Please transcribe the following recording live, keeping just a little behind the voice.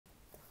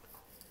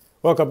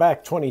Welcome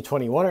back,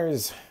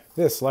 2021ers.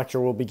 This lecture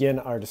will begin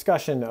our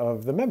discussion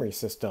of the memory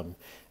system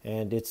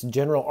and its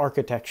general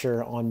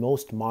architecture on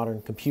most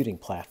modern computing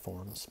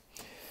platforms.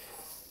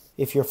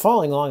 If you're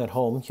following along at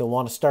home, you'll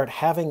want to start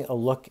having a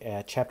look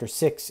at Chapter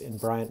 6 in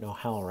Bryant and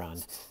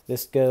O'Halloran.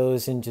 This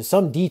goes into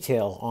some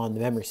detail on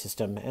the memory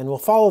system, and we'll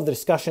follow the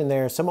discussion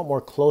there somewhat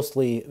more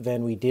closely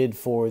than we did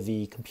for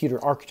the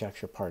computer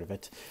architecture part of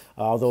it,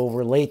 although we'll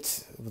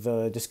relate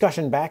the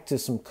discussion back to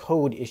some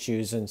code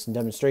issues and some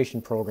demonstration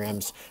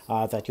programs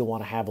that you'll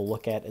want to have a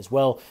look at as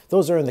well.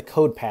 Those are in the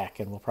code pack,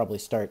 and we'll probably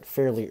start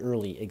fairly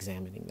early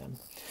examining them.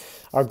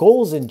 Our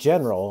goals in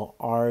general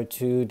are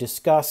to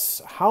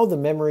discuss how the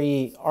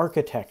memory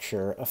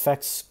architecture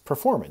affects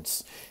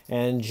performance.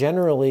 And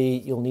generally,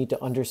 you'll need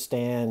to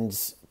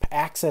understand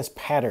access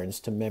patterns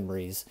to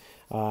memories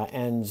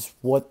and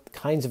what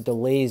kinds of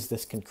delays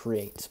this can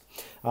create.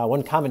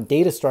 One common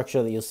data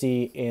structure that you'll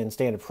see in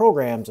standard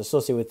programs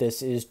associated with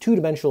this is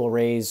two-dimensional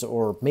arrays,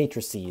 or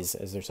matrices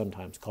as they're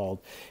sometimes called.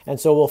 And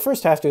so we'll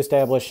first have to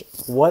establish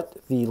what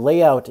the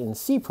layout in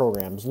C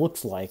programs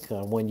looks like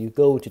when you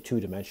go to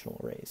two-dimensional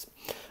arrays.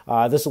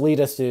 This will lead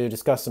us to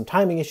discuss some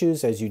timing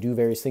issues as you do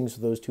various things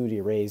with those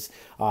 2D arrays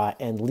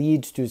and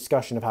lead to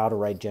discussion of how to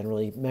write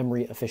generally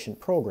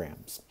memory-efficient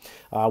programs.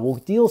 We'll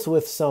deal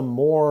with some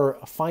more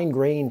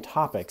fine-grained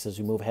topics as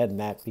we move ahead in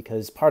that,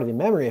 because part of the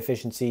memory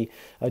efficiency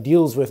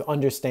deals with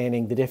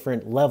understanding the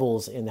different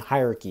levels in the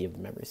hierarchy of the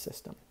memory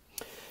system.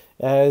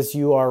 As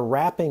you are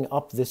wrapping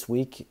up this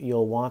week,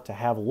 you'll want to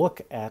have a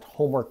look at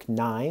homework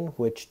 9,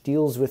 which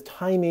deals with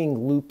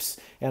timing loops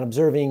and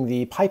observing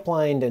the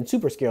pipelined and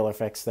superscalar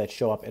effects that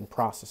show up in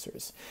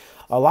processors.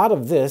 A lot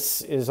of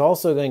this is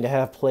also going to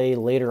have play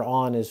later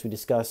on as we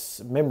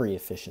discuss memory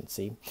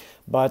efficiency,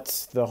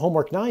 but the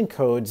homework 9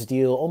 codes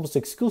deal almost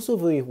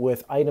exclusively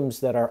with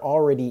items that are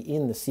already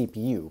in the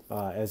CPU,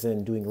 as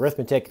in doing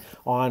arithmetic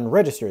on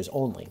registers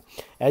only.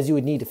 As you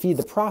would need to feed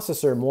the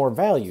processor more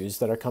values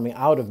that are coming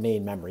out of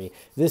main memory,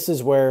 this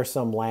is where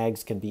some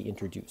lags can be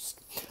introduced.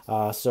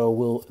 So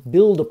we'll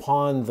build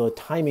upon the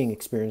timing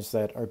experience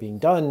that are being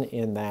done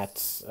in that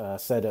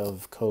set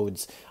of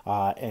codes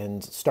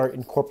and start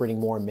incorporating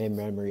more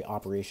memory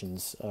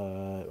operations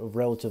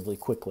relatively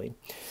quickly.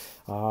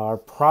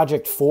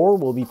 Project 4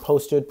 will be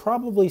posted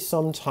probably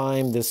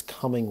sometime this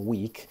coming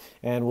week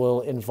and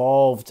will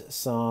involve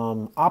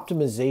some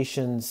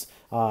optimizations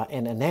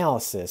and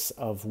analysis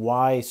of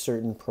why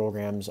certain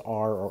programs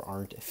are or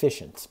aren't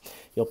efficient.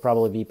 You'll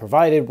probably be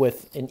provided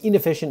with an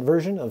inefficient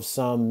version of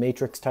some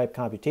matrix-type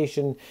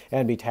computation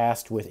and be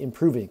tasked with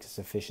improving its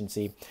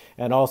efficiency,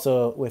 and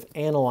also with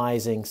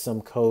analyzing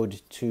some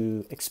code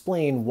to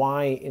explain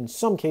why in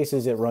some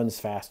cases it runs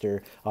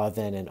faster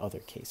than in other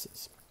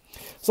cases.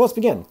 So let's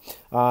begin.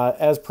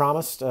 As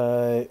promised,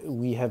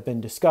 we have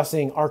been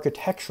discussing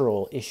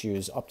architectural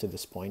issues up to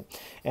this point.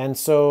 And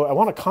so I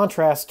want to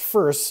contrast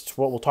first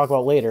what we'll talk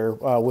about later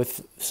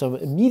with some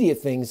immediate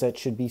things that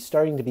should be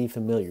starting to be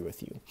familiar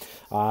with you.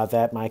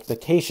 That my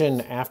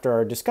expectation after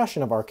our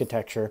discussion of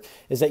architecture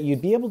is that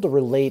you'd be able to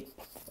relate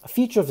a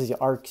feature of the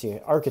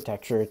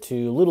architecture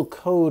to little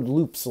code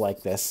loops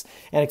like this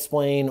and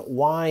explain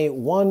why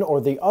one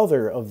or the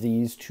other of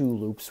these two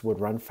loops would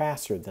run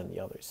faster than the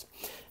others.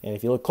 And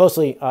if you look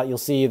closely, you'll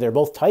see they're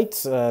both tight.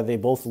 They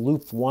both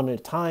loop one at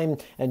a time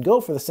and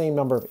go for the same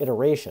number of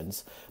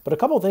iterations. But a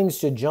couple of things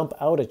should jump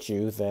out at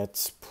you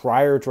that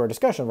prior to our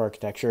discussion of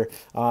architecture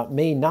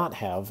may not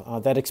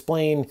have, that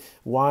explain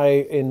why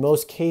in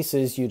most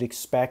cases you'd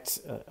expect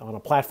on a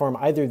platform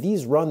either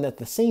these run at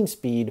the same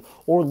speed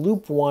or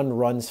loop one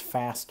runs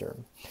faster.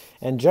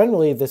 And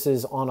generally, this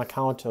is on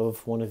account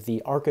of one of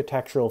the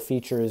architectural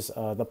features,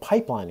 the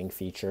pipelining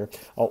feature,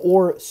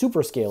 or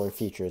superscalar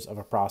features of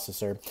a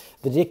processor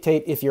that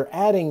dictate if you're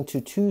adding to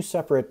two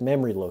separate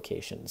memory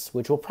locations,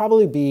 which will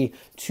probably be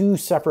two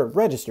separate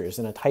registers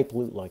in a type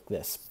loop like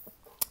this.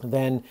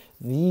 Then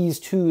these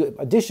two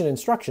addition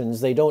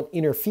instructions, they don't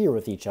interfere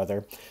with each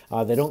other.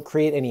 They don't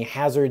create any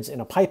hazards in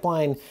a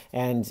pipeline,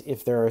 and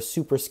if there are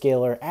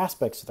superscalar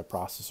aspects of the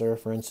processor,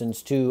 for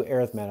instance, two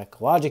arithmetic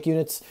logic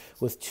units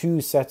with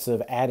two sets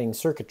of adding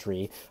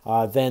circuitry,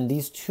 then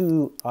these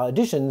two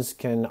additions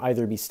can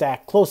either be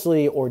stacked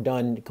closely or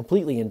done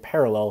completely in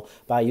parallel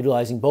by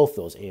utilizing both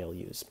those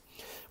ALUs.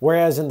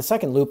 Whereas in the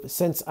second loop,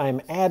 since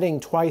I'm adding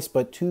twice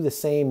but to the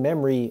same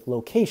memory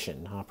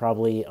location,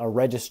 probably a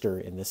register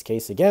in this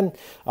case again,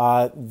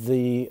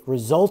 the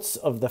results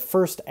of the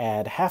first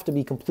add have to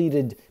be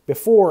completed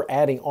before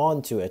adding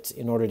on to it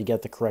in order to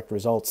get the correct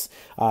results.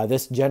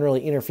 This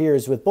generally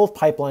interferes with both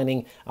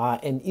pipelining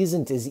and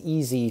isn't as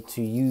easy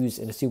to use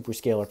in a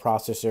superscalar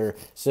processor,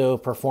 so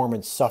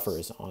performance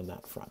suffers on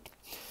that front.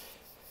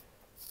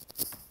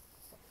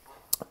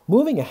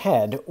 Moving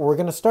ahead, we're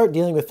going to start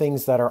dealing with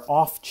things that are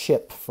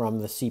off-chip from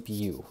the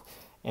CPU.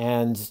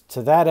 And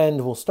to that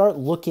end, we'll start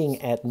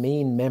looking at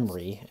main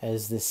memory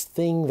as this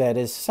thing that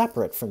is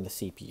separate from the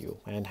CPU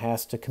and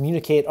has to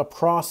communicate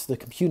across the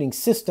computing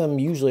system,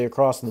 usually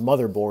across the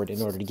motherboard,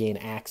 in order to gain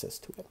access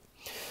to it.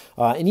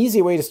 An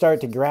easy way to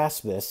start to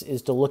grasp this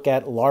is to look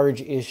at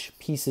large-ish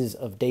pieces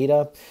of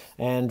data.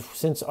 And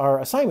since our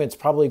assignment's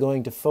probably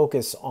going to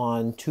focus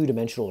on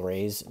two-dimensional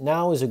arrays,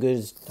 now is a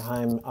good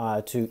time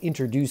to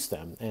introduce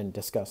them and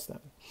discuss them.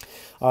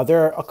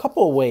 There are a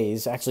couple of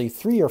ways, actually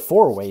 3 or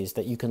 4 ways,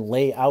 that you can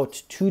lay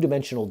out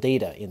two-dimensional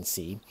data in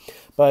C,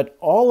 but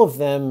all of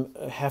them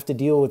have to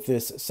deal with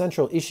this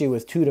central issue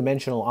with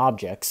two-dimensional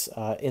objects,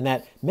 in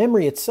that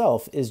memory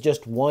itself is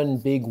just one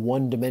big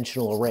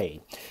one-dimensional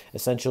array.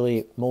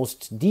 Essentially,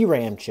 most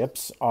DRAM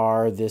chips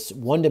are this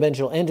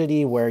one-dimensional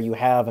entity where you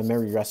have a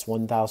memory address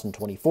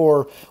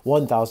 1024,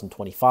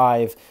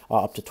 1025,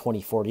 up to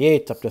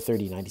 2048, up to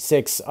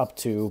 3096, up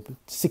to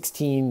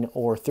 16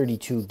 or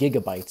 32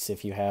 gigabytes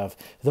if you have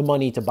the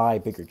money to buy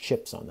bigger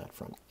chips on that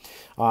front.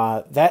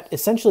 That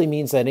essentially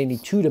means that any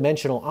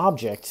two-dimensional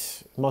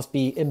object must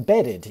be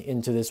embedded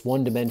into this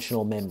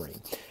one-dimensional memory.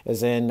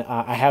 As in,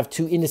 I have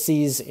 2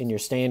 indices in your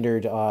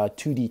standard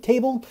 2D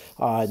table.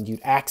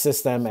 You'd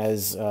access them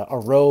as a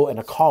row and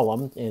a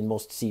column in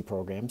most C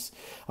programs.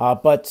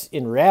 But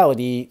in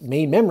reality,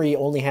 main memory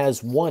only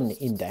has 1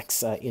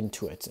 index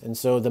into it. And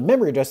so the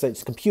memory address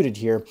that's computed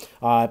here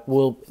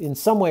will in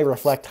some way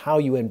reflect how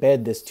you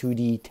embed this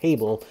 2D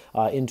table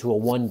into a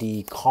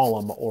 1D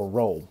column or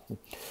row.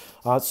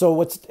 So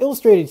what's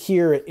illustrated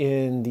here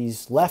in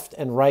these left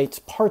and right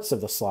parts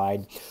of the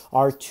slide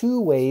are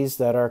 2 ways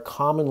that are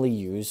commonly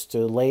used to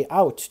lay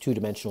out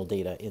two-dimensional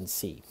data in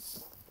C.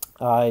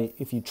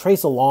 If you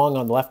trace along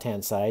on the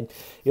left-hand side,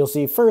 you'll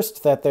see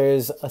first that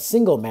there's a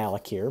single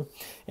malloc here,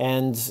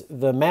 and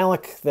the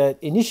malloc that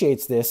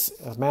initiates this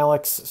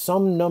mallocs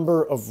some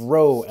number of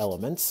row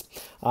elements,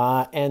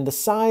 and the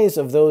size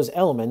of those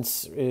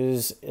elements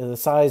is the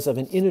size of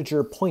an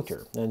integer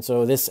pointer. And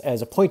so this,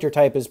 as a pointer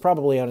type, is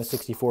probably on a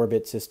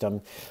 64-bit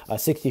system, a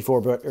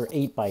 64-bit or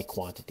 8-byte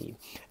quantity.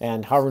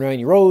 And however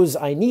many rows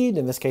I need,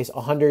 in this case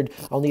 100,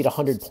 I'll need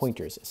 100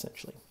 pointers,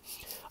 essentially.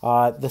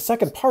 The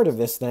second part of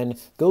this then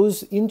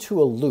goes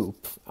into a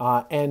loop,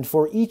 and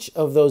for each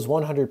of those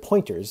 100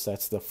 pointers,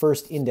 that's the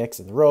first index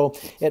in the row,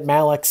 it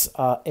mallocs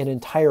an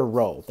entire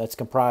row that's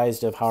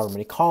comprised of however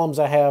many columns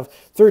I have,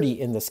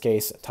 30 in this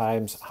case,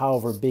 times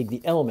however big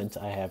the element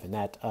I have in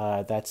that,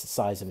 that's the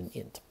size of an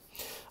int.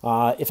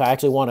 If I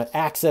actually want to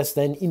access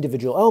then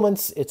individual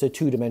elements, it's a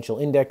two-dimensional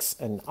index,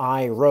 an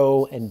I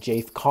row and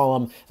jth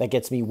column that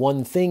gets me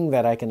one thing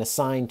that I can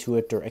assign to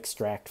it or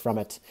extract from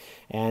it.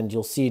 And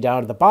you'll see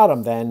down at the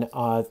bottom then,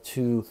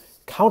 to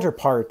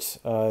counterpart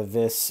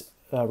this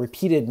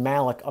repeated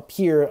malloc up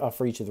here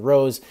for each of the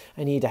rows,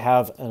 I need to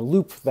have a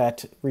loop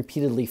that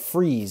repeatedly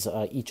frees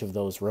each of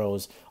those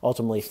rows,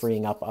 ultimately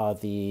freeing up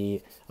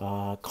the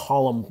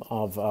column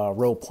of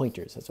row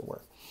pointers, as it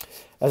were.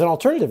 As an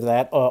alternative to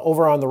that,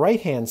 over on the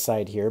right-hand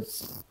side here,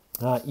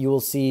 you will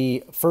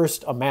see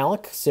first a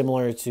malloc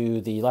similar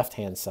to the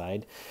left-hand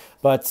side,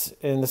 but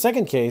in the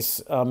second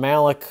case, a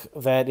malloc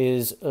that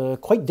is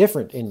quite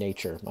different in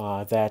nature,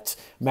 that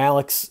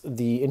mallocs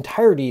the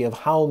entirety of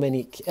how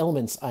many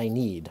elements I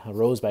need,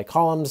 rows by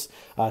columns,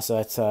 so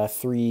that's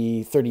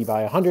 330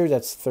 by 100,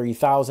 that's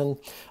 30,000,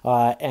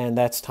 and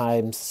that's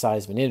times the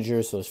size of an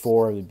integer, so those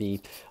 4 would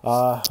be,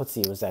 let's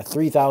see, was that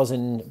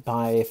 3,000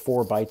 by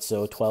 4 bytes,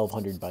 so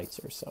 1,200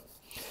 bytes or so.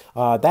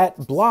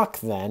 That block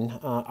then,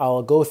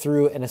 I'll go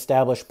through and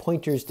establish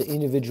pointers to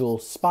individual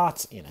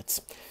spots in it.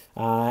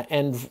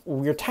 And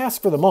your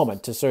task for the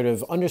moment, to sort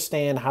of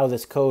understand how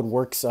this code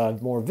works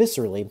more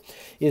viscerally,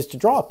 is to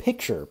draw a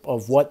picture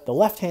of what the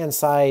left-hand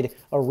side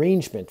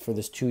arrangement for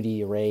this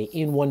 2D array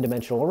in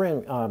one-dimensional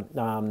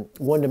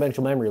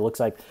memory looks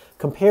like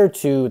compared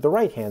to the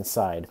right-hand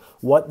side,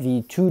 what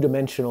the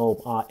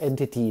two-dimensional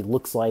entity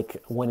looks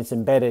like when it's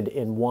embedded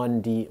in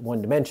one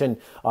dimension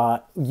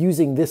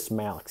using this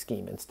malloc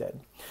scheme instead.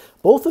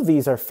 Both of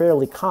these are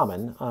fairly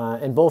common,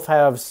 and both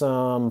have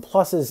some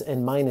pluses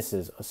and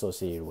minuses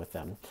associated with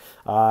them.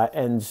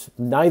 And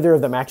neither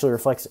of them actually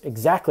reflects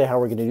exactly how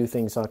we're going to do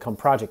things come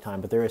project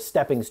time, but they're a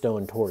stepping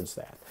stone towards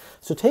that.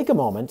 So take a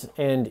moment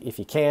and, if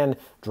you can,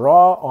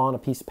 draw on a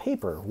piece of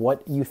paper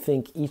what you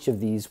think each of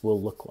these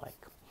will look like.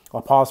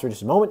 I'll pause for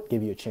just a moment,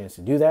 give you a chance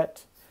to do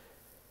that.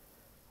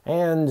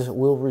 And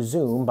we'll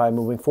resume by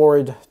moving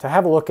forward to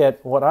have a look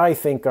at what I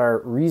think are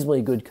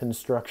reasonably good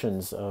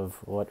constructions of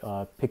what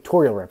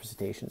pictorial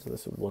representations of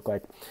this would look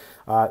like.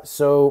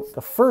 So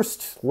the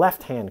first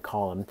left-hand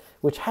column,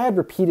 which had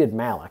repeated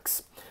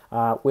mallocs,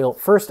 we'll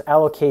first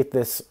allocate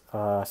this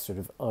sort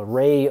of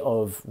array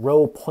of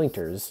row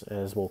pointers,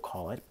 as we'll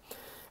call it,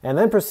 and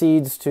then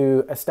proceeds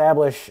to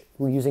establish,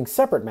 using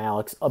separate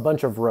mallocs, a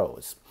bunch of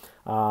rows.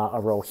 A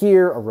row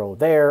here, a row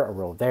there, a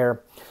row there.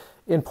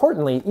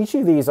 Importantly, each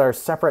of these are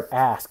separate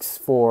asks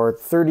for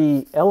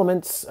 30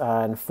 elements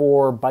and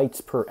 4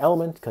 bytes per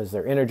element because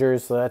they're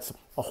integers, so that's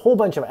a whole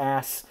bunch of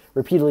asks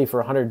repeatedly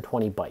for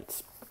 120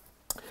 bytes.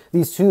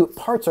 These two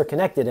parts are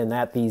connected in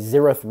that the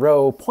 0th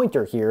row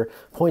pointer here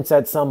points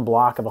at some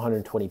block of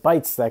 120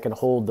 bytes that can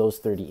hold those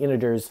 30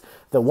 integers.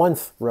 The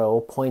 1th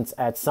row points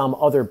at some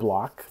other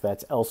block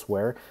that's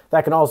elsewhere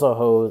that can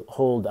also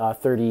hold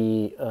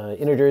 30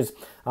 integers,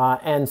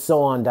 and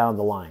so on down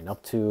the line,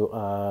 up to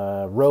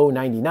row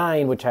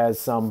 99, which has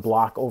some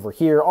block over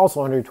here,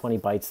 also 120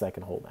 bytes that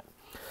can hold that.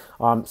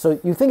 So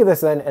you think of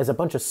this then as a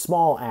bunch of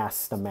small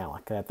asks to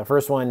malloc. That the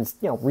first one's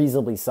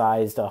reasonably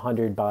sized,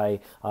 100 by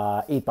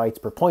 8 bytes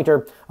per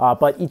pointer,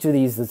 but each of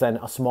these is then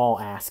a small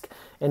ask.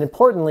 And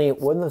importantly,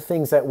 one of the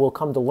things that we'll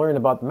come to learn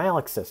about the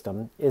malloc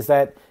system is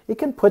that it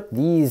can put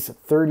these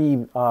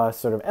 30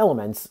 sort of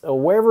elements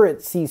wherever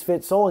it sees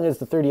fit, so long as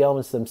the 30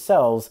 elements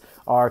themselves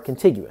are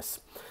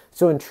contiguous.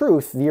 So in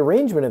truth, the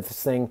arrangement of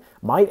this thing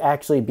might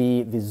actually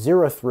be the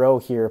 0th row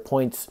here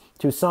points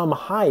to some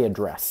high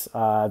address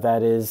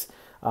that is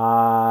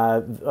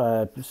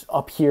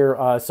up here,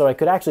 so I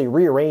could actually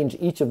rearrange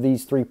each of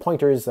these 3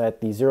 pointers. That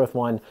the 0th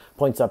one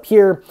points up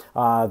here,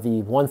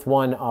 the 1th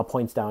one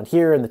points down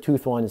here, and the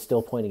 2th one is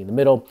still pointing in the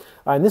middle.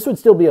 And this would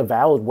still be a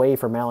valid way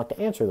for malloc to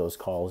answer those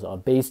calls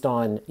based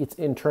on its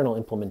internal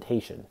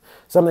implementation,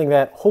 something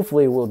that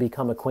hopefully we'll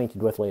become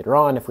acquainted with later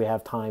on if we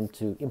have time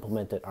to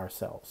implement it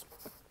ourselves.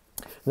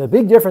 The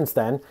big difference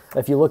then,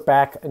 if you look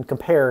back and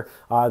compare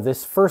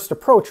this first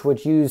approach,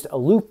 which used a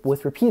loop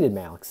with repeated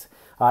mallocs,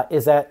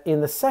 is that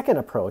in the second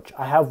approach,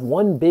 I have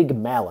one big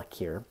malloc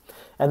here,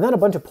 and then a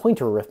bunch of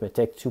pointer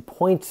arithmetic to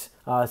point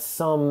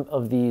some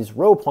of these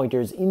row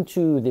pointers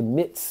into the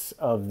midst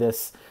of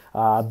this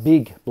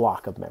big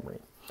block of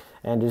memory.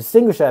 And to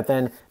distinguish that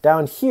then,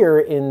 down here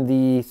in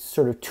the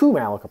sort of 2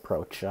 malloc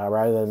approach,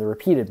 rather than the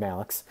repeated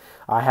mallocs,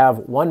 I have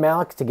one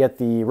malloc to get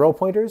the row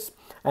pointers,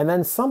 and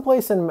then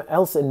someplace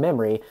else in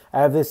memory,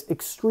 I have this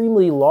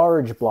extremely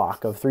large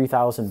block of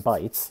 3,000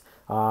 bytes,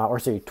 or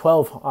sorry,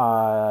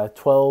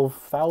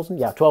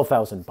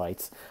 12,000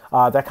 bytes,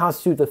 that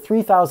constitute the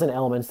 3,000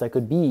 elements that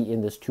could be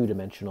in this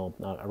 2-dimensional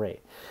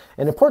array.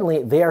 And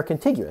importantly, they are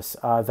contiguous,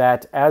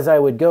 that as I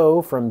would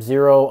go from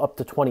 0 up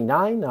to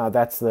 29,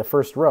 that's the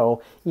first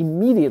row,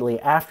 immediately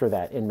after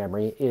that in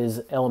memory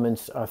is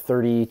elements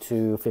 30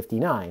 to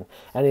 59.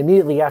 And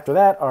immediately after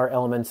that are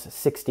elements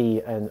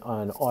 60 and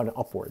on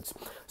upwards.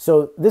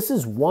 So this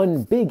is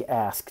one big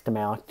ask to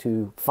malloc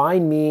to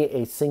find me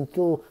a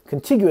single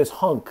contiguous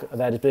hunk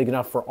that is big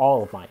enough for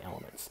all of my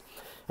elements.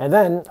 And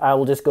then I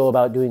will just go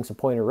about doing some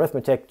pointer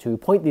arithmetic to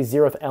point the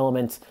 0th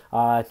element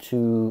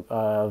to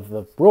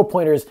the row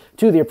pointers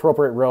to the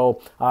appropriate row,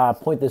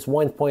 point this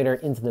 1th pointer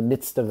into the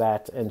midst of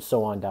that, and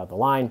so on down the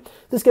line.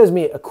 This gives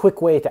me a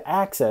quick way to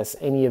access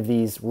any of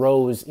these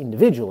rows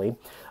individually,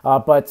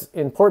 but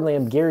importantly,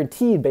 I'm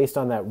guaranteed based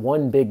on that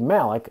one big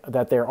malloc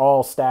that they're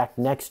all stacked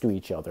next to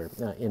each other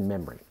in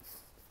memory.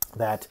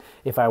 That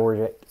if I were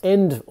to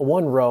end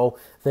one row,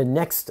 the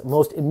next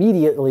most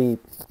immediately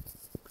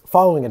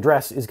following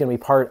address is going to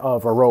be part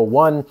of a row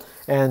 1,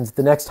 and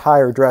the next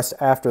higher address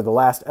after the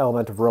last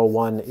element of row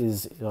 1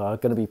 is going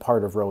to be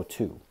part of row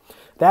 2.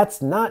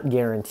 That's not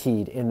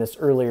guaranteed in this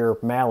earlier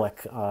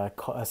malloc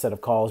set of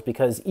calls,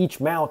 because each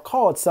malloc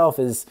call itself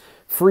is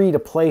free to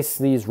place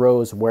these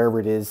rows wherever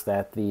it is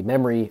that the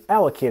memory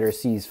allocator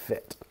sees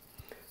fit.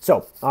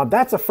 So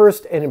that's a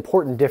first and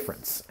important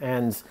difference,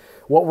 and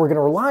what we're going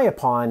to rely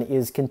upon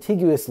is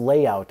contiguous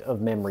layout of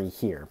memory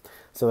here.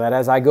 So that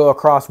as I go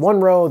across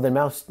one row, the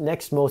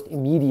next most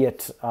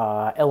immediate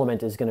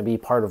element is going to be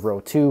part of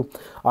row 2.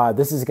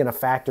 This is going to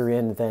factor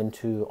in then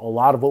to a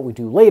lot of what we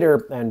do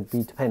later and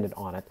be dependent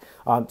on it.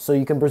 So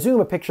you can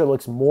presume a picture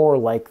looks more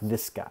like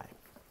this guy.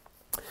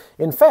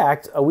 In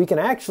fact, we can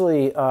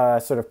actually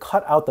sort of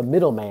cut out the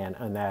middleman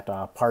on that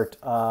part.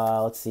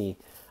 Let's see.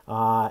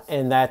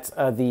 And that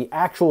the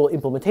actual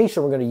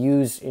implementation we're going to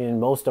use in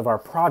most of our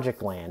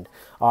project land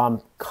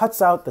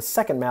cuts out the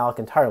second malloc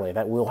entirely.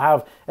 That we'll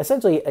have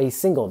essentially a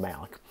single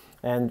malloc.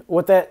 And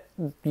what that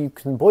you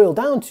can boil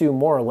down to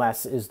more or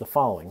less is the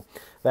following.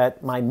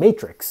 That my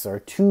matrix, or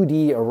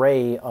 2D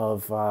array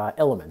of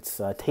elements,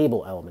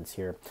 table elements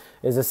here,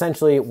 is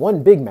essentially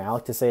one big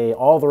malloc to say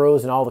all the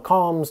rows and all the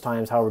columns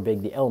times however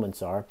big the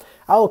elements are,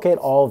 allocate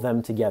all of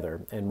them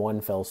together in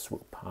one fell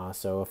swoop.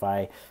 So if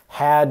I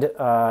had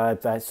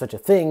such a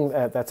thing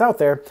that's out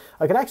there,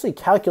 I could actually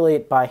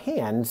calculate by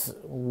hand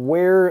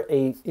where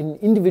an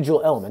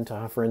individual element,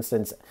 for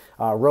instance,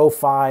 row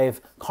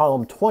 5,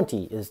 column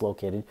 20 is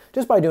located,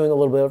 just by doing a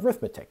little bit of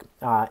arithmetic.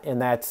 And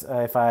that's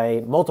if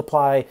I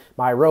multiply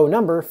my row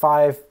number,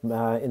 5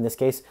 in this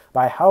case,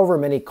 by however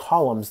many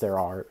columns there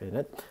are in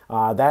it,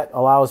 that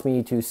allows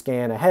me to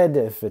scan ahead.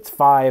 If it's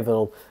 5,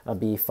 it'll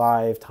be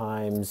 5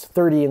 times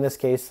 30 in this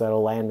case.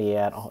 That'll land me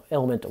at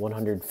element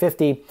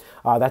 150.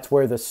 That's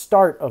where the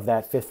start of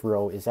that 5th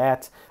row is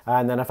at.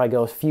 And then if I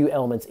go a few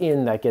elements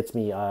in, that gets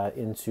me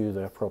into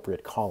the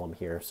appropriate column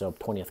here. So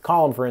 20th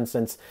column, for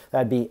instance,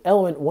 that'd be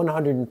element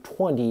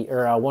 120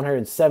 or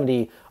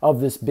 170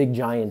 of this big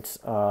giant giant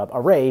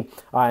array,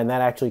 and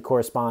that actually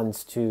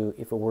corresponds to,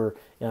 if it were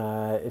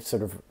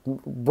sort of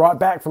brought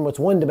back from its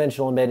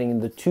one-dimensional embedding in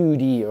the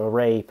 2D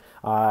array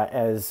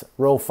as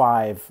row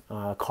 5,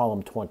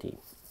 column 20.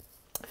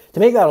 To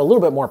make that a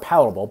little bit more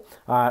palatable,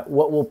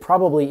 what we'll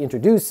probably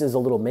introduce is a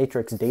little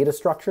matrix data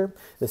structure.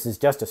 This is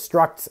just a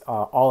struct.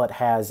 All it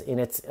has in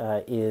it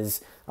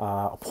is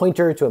a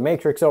pointer to a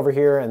matrix over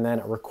here, and then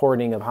a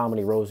recording of how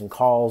many rows and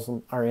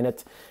columns are in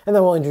it. And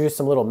then we'll introduce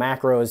some little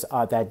macros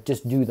that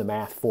just do the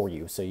math for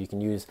you. So you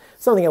can use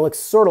something that looks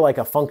sort of like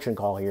a function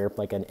call here,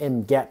 like an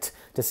mget,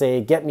 to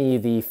say, get me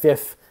the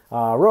 5th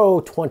row,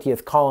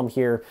 20th column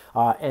here,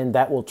 and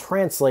that will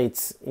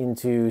translate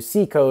into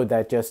C code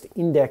that just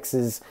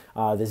indexes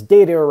this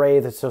data array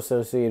that's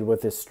associated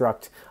with this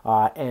struct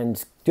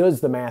and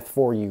does the math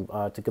for you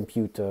to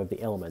compute the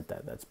element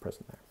that's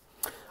present there.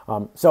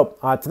 So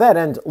to that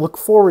end, look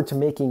forward to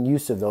making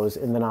use of those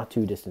in the not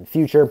too distant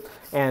future.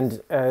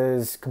 And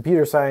as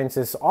computer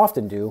scientists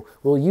often do,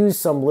 we'll use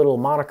some little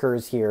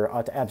monikers here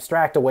to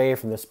abstract away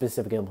from the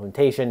specific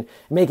implementation and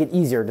make it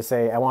easier to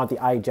say, I want the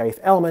ijth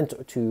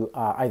element to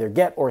either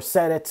get or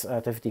set it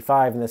to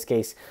 55 in this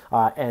case.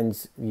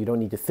 And you don't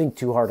need to think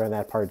too hard on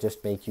that part,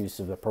 just make use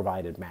of the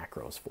provided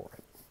macros for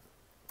it.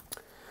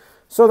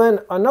 So then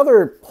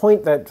another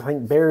point that I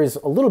think bears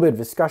a little bit of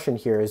discussion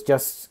here is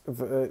just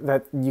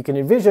that you can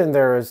envision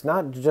there is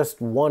not just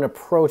one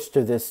approach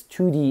to this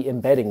 2D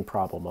embedding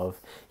problem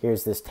of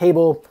here's this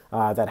table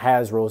that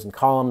has rows and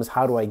columns.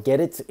 How do I get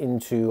it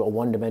into a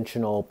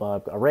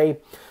one-dimensional array?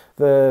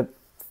 The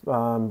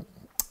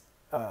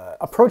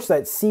approach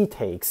that C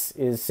takes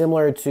is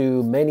similar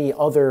to many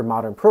other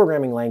modern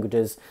programming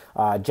languages,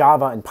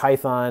 Java and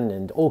Python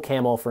and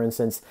OCaml, for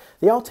instance.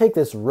 They all take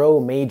this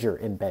row major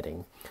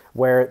embedding,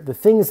 where the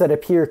things that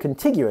appear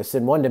contiguous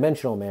in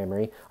one-dimensional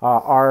memory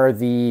are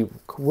the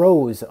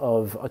rows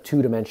of a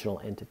two-dimensional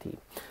entity.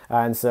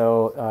 And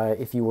so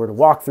if you were to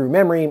walk through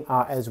memory,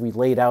 as we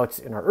laid out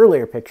in our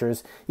earlier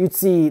pictures, you'd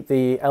see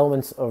the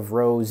elements of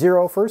row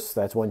 0 first,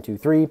 that's 1, 2,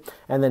 3,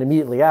 and then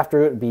immediately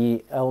after it would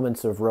be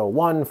elements of row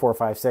 1, 4,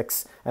 5,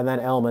 6, and then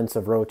elements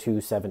of row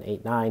 2, 7,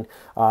 8, 9.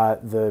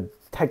 The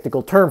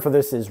technical term for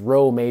this is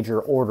row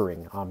major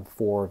ordering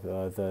for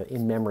the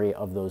in-memory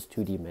of those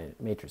 2D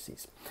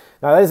matrices.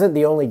 Now that isn't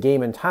the only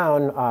game in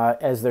town.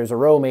 As there's a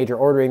row major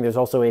ordering, there's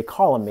also a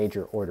column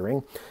major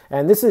ordering.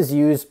 And this is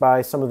used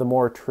by some of the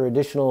more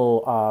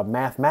traditional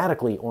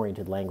mathematically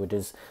oriented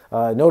languages,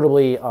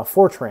 notably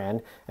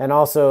Fortran, and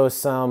also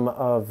some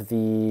of the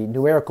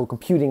numerical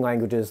computing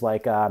languages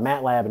like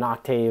MATLAB and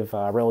Octave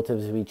relative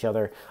to each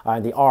other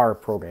in the R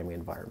programming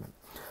environment.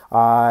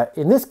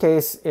 In this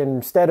case,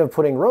 instead of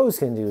putting rows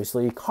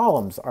contiguously,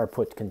 columns are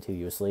put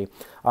contiguously,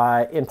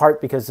 in part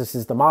because this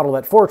is the model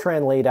that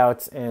Fortran laid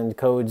out, and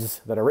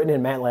codes that are written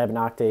in MATLAB and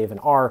Octave and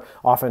R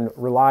often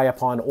rely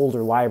upon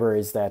older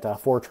libraries that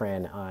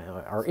Fortran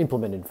are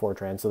implemented in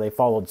Fortran, so they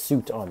followed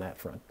suit on that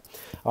front.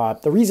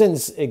 The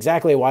reasons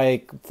exactly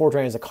why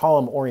Fortran is a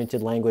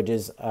column-oriented language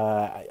is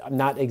I'm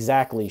not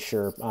exactly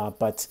sure,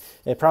 but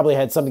it probably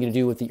had something to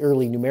do with the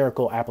early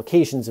numerical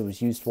applications it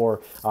was used for,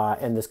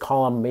 and this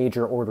column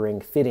major ordering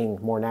fitting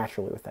more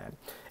naturally with that.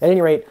 At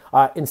any rate,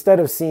 instead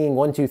of seeing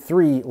 1, 2,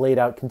 3 laid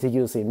out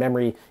contiguously in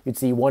memory, you'd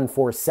see 1,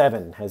 4,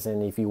 7, as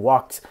in if you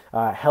walked,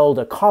 held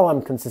a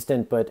column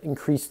consistent but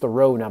increased the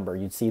row number,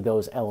 you'd see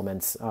those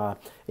elements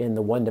in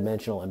the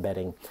one-dimensional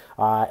embedding,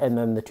 and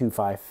then the 2,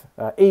 5,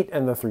 8,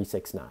 and the 3,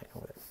 6, 9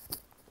 over there.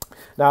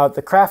 Now,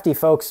 the crafty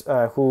folks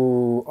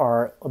who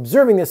are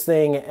observing this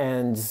thing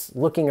and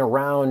looking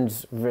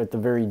around at the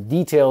very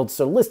detailed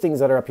listings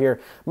that are up here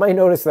might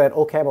notice that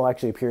OCaml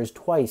actually appears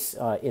twice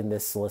in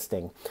this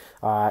listing.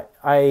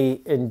 I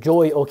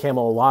enjoy OCaml a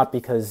lot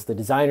because the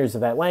designers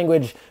of that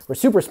language were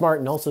super smart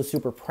and also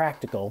super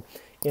practical.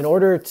 In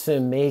order to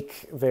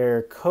make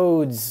their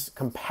codes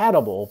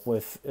compatible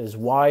with as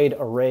wide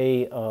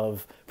array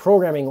of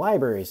programming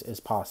libraries as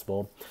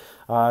possible,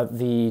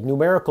 the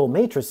numerical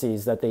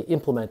matrices that they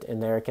implement in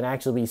there can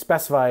actually be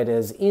specified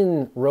as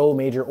in row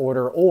major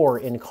order or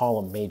in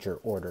column major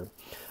order.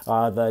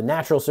 The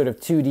natural sort of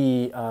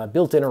 2D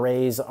built-in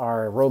arrays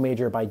are row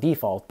major by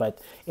default, but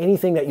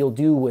anything that you'll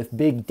do with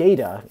big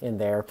data in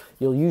there,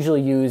 you'll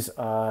usually use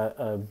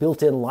a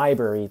built-in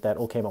library that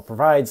OCaml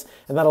provides,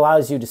 and that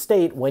allows you to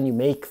state when you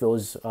make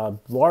those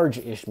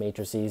large-ish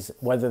matrices,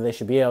 whether they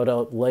should be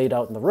laid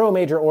out in the row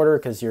major order,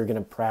 because you're going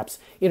to perhaps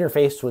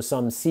interface with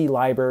some C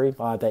library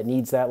that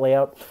needs that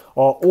layout,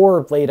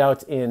 or laid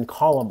out in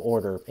column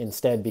order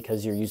instead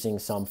because you're using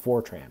some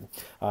Fortran.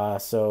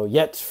 So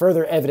yet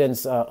further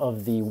evidence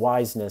of the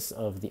wiseness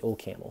of the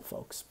OCaml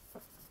folks.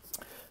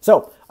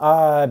 So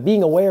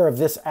being aware of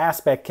this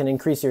aspect can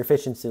increase your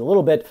efficiency a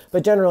little bit,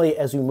 but generally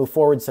as we move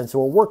forward, since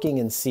we're working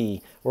in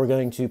C, we're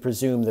going to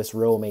presume this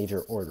row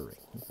major ordering.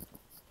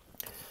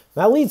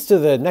 That leads to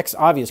the next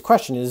obvious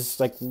question is,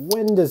 like,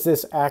 when does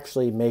this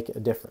actually make a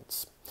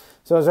difference?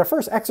 So as our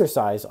first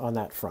exercise on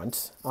that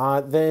front, you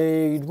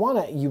want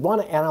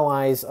to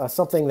analyze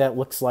something that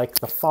looks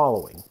like the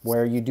following,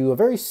 where you do a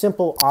very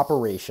simple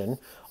operation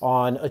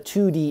on a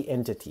 2D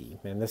entity,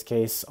 in this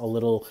case a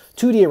little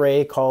 2D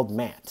array called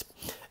mat.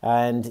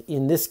 And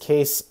in this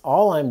case,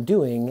 all I'm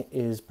doing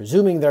is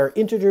presuming there are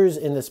integers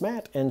in this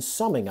mat and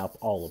summing up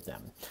all of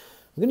them.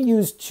 I'm going to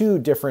use two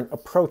different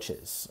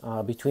approaches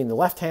between the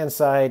left-hand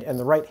side and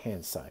the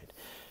right-hand side.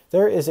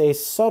 There is a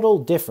subtle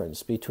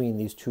difference between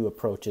these two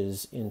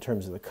approaches in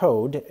terms of the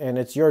code, and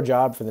it's your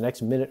job for the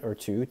next minute or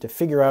two to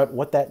figure out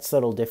what that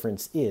subtle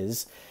difference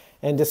is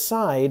and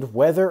decide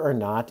whether or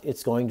not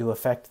it's going to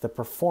affect the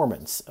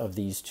performance of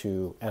these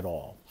two at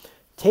all.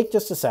 Take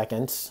just a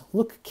second,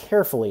 look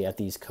carefully at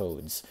these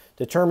codes,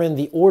 determine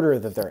the order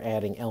that they're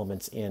adding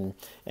elements in,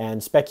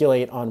 and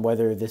speculate on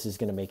whether this is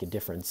going to make a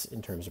difference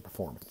in terms of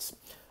performance.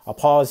 I'll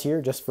pause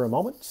here just for a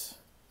moment.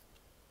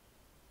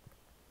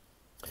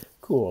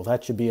 Cool,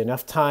 that should be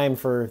enough time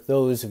for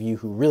those of you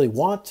who really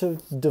want to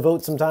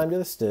devote some time to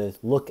this, to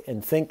look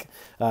and think,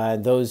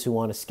 and those who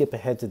want to skip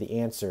ahead to the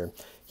answer.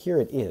 Here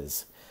it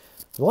is.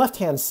 On the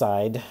left-hand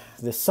side,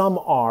 the sum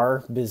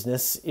R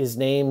business is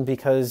named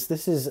because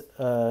this is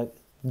a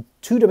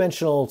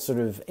two-dimensional sort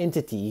of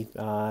entity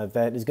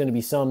that is going to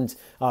be summed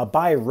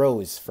by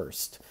rows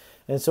first.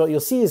 And so what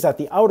you'll see is that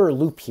the outer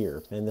loop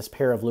here, in this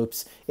pair of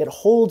loops, it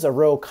holds a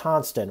row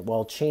constant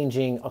while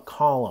changing a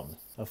column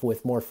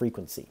with more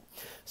frequency.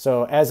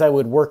 So as I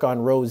would work on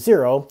row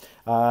 0,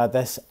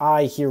 this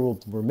I here will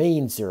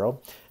remain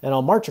 0, and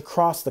I'll march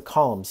across the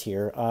columns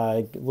here,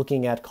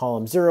 looking at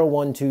column 0,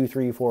 1, 2,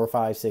 3, 4,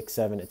 5, 6,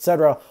 7,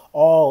 etc.,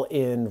 all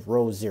in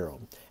row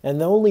 0.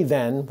 And only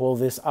then will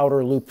this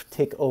outer loop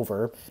take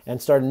over and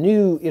start a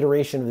new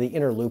iteration of the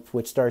inner loop,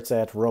 which starts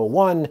at row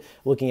 1,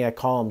 looking at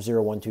column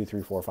 0, 1, 2,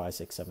 3, 4, 5,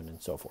 6, 7,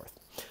 and so forth.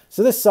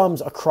 So this sums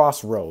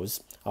across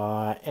rows,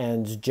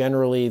 and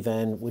generally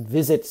then would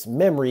visit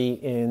memory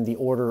in the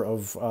order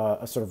of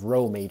a sort of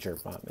row major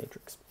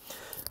matrix.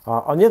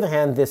 On the other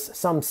hand, this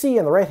sum C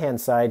on the right-hand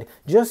side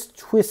just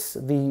twists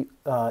the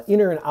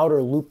inner and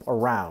outer loop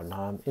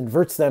around,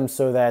 inverts them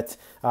so that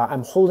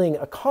I'm holding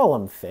a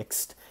column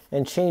fixed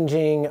and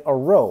changing a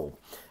row.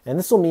 And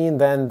this will mean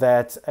then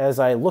that as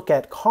I look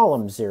at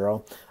column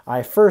 0,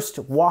 I first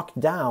walk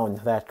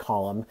down that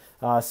column,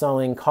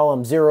 summing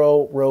column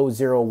 0, row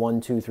 0,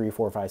 1, 2, 3,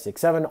 4, 5,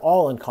 6, 7,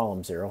 all in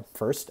column 0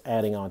 first,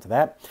 adding on to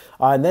that,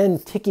 and then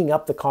ticking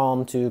up the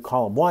column to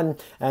column 1,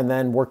 and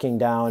then working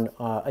down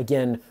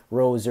again,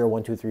 row 0,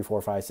 1, 2, 3,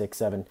 4, 5, 6,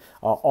 7,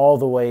 all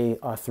the way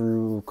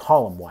through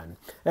column 1,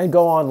 and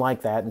go on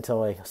like that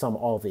until I sum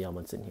all of the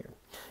elements in here.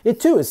 It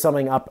too is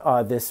summing up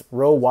this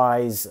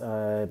row-wise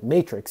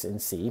matrix in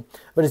C,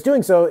 but it's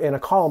doing so in a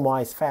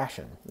column-wise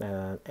fashion.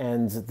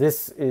 And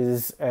this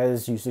is,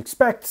 as you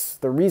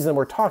expect, the reason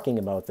we're talking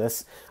about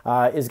this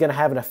is going to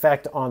have an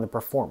effect on the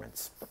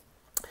performance.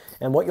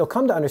 And what you'll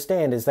come to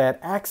understand is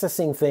that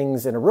accessing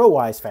things in a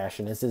row-wise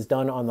fashion, as is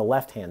done on the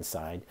left-hand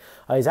side,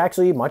 is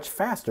actually much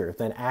faster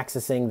than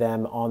accessing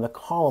them on the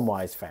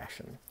column-wise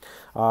fashion.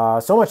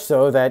 So much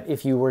so that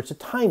if you were to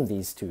time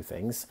these two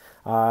things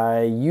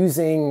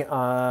using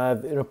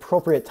an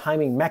appropriate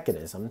timing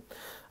mechanism,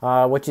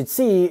 what you'd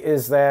see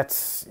is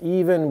that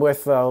even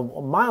with a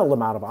mild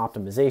amount of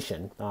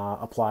optimization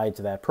applied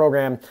to that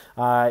program,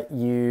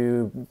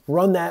 you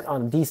run that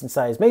on a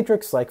decent-sized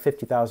matrix, like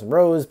 50,000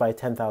 rows by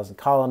 10,000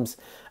 columns,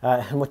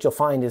 and what you'll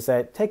find is that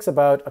it takes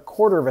about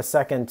 1/4 of a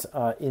second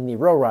in the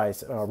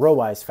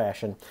row-wise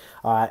fashion,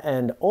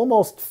 and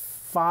almost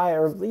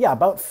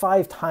about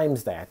 5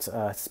 times that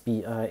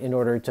speed in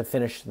order to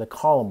finish the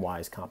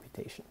column-wise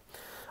computation.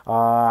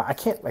 I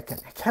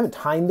haven't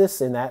timed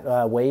this in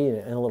that way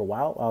in a little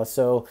while,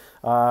 so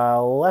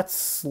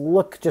let's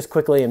look just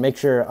quickly and make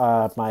sure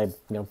my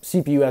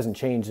CPU hasn't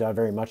changed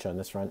very much on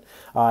this front.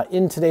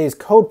 In today's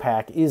code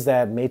pack is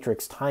that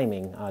matrix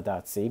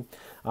timing.c.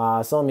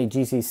 So let me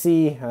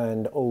GCC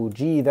and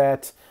OG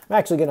that. I'm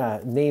actually going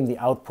to name the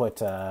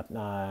output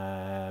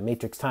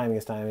matrix timing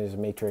this time is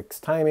matrix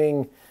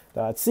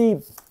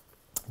timing.c.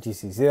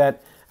 GCC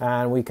that.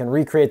 And we can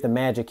recreate the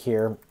magic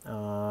here.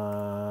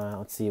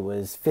 Let's see, it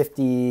was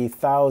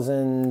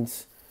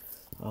 50,000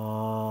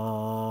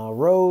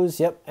 rows,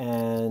 yep,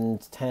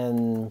 and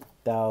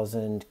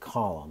 10,000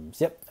 columns,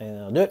 yep, and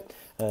I'll do it.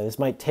 This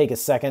might take a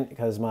second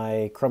because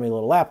my crummy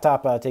little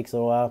laptop takes a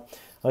little while.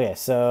 Okay,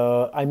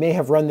 so I may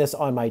have run this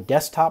on my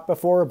desktop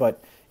before, but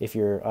if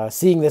you're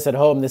seeing this at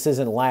home, this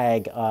isn't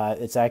lag.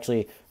 It's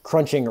actually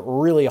crunching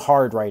really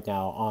hard right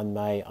now on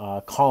my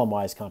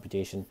column-wise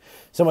computation.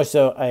 So much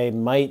so I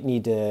might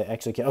need to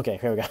actually, okay,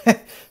 here we go.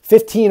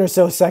 15 or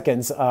so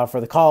seconds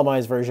for the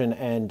column-wise version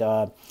and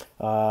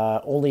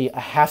only a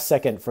 ½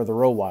 second for the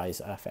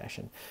row-wise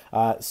fashion.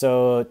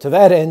 So to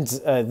that end,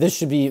 this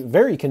should be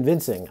very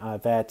convincing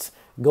that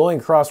going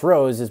across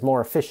rows is more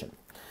efficient.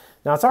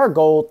 Now, it's our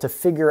goal to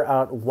figure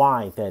out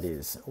why that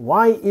is.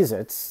 Why is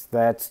it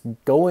that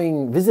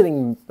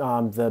visiting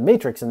the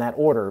matrix in that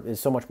order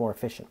is so much more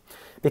efficient?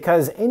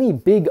 because any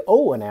big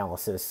O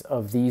analysis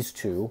of these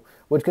two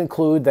would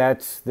conclude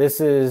that this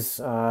is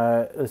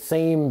the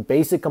same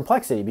basic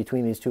complexity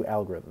between these two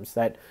algorithms,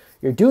 that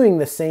you're doing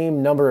the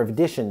same number of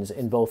additions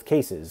in both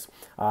cases.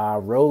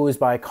 Rows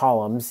by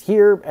columns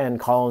here and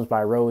columns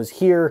by rows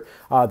here.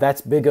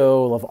 That's big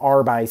O of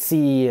R by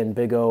C and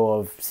big O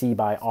of C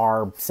by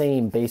R,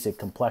 same basic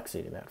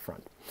complexity in that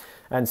front.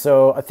 And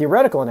so a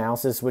theoretical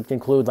analysis would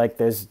conclude like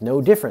there's no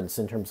difference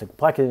in terms of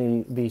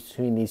complexity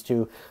between these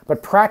two,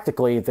 but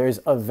practically there's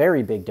a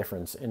very big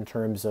difference in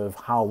terms of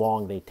how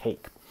long they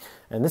take.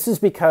 And this is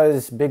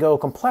because big O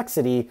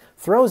complexity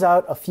throws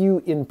out a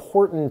few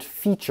important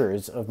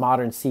features of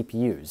modern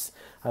CPUs,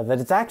 that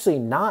it's actually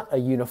not a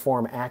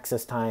uniform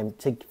access time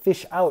to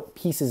fish out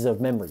pieces of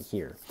memory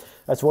here.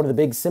 That's one of the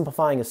big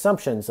simplifying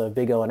assumptions of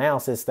big O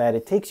analysis, that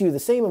it takes you the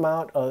same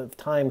amount of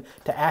time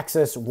to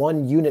access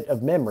one unit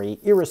of memory,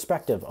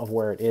 irrespective of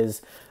where it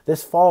is.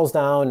 This falls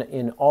down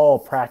in all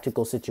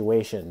practical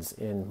situations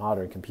in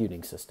modern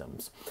computing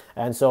systems.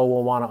 And so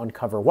we'll want to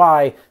uncover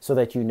why, so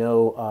that you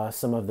know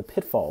some of the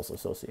pitfalls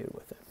associated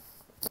with it.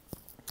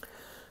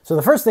 So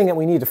the first thing that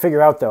we need to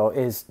figure out, though,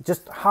 is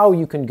just how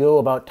you can go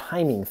about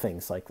timing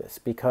things like this,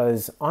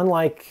 because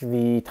unlike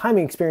the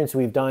timing experience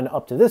we've done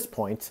up to this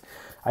point,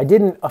 I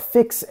didn't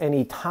affix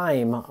any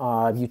time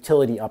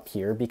utility up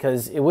here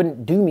because it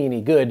wouldn't do me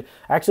any good.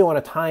 I actually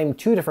want to time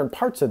two different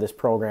parts of this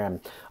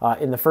program.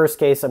 In the first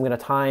case, I'm going to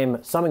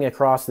time summing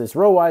across this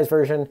row-wise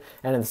version,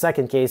 and in the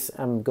second case,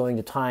 I'm going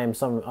to time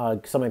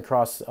summing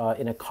across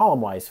in a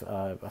column-wise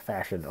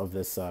fashion of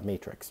this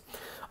matrix.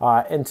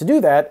 And to do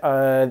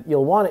that,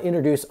 you'll want to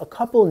introduce a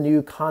couple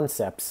new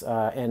concepts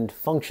and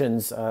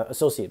functions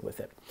associated with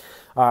it.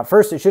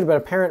 First, it should have been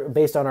apparent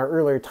based on our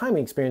earlier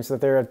timing experience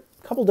that there are a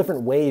couple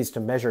different ways to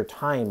measure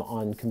time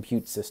on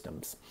compute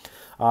systems.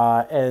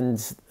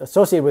 And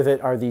associated with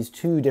it are these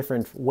two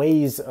different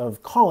ways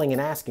of calling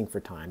and asking for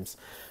times.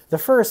 The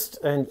first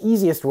and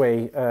easiest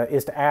way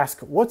is to ask,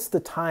 what's the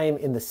time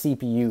in the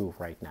CPU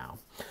right now?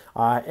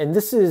 And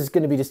this is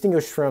going to be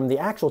distinguished from the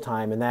actual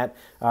time in that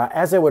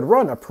as I would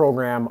run a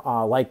program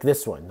like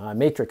this one,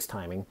 matrix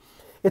timing,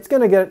 it's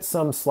going to get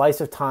some slice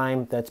of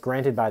time that's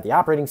granted by the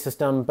operating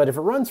system, but if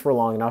it runs for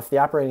long enough, the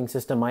operating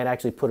system might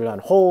actually put it on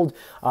hold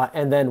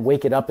and then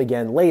wake it up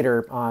again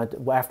later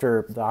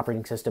after the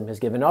operating system has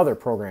given other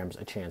programs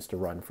a chance to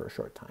run for a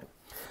short time.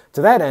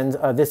 To that end,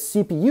 this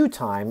CPU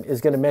time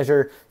is going to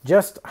measure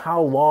just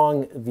how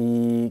long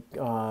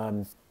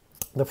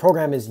the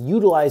program is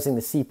utilizing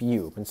the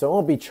CPU, and so it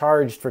won't be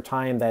charged for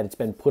time that it's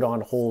been put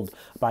on hold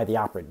by the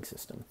operating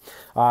system.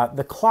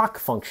 The clock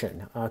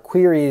function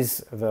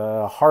queries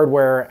the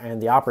hardware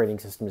and the operating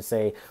system to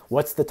say,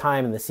 what's the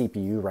time in the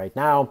CPU right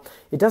now?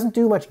 It doesn't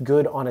do much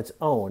good on its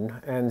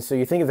own, and so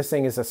you think of this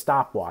thing as a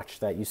stopwatch,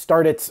 that you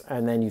start it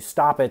and then you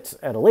stop it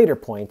at a later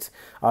point.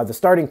 The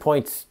starting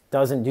point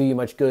doesn't do you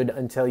much good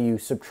until you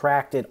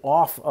subtract it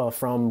off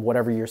from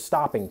whatever your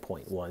stopping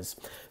point was.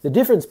 The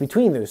difference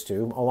between those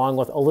two, along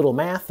with a little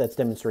math that's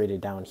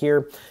demonstrated down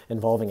here,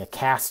 involving a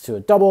cast to a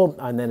double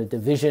and then a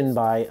division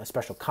by a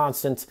special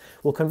constant,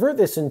 will convert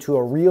this into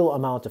a real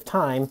amount of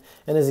time,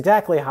 and is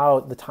exactly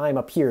how the time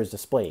up here is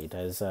displayed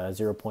as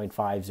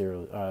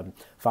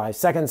 0.505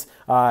 seconds.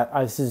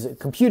 This is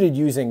computed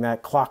using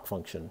that clock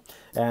function,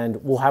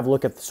 and we'll have a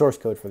look at the source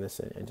code for this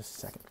in just a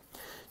second.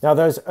 Now,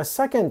 there's a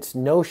second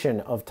notion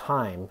of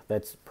time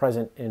that's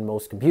present in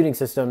most computing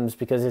systems,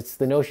 because it's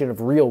the notion of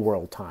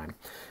real-world time,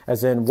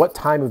 as in what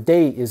time of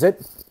day is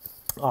it?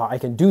 I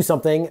can do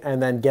something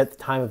and then get the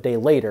time of day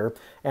later,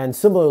 and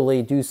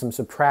similarly do some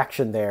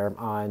subtraction there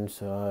and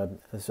so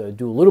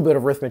do a little bit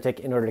of arithmetic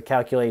in order to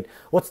calculate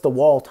what's the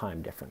wall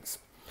time difference.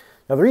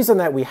 Now, the reason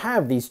that we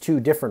have these two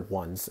different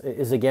ones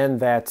is, again,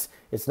 that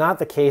it's not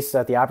the case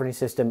that the operating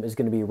system is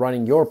going to be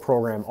running your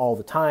program all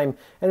the time,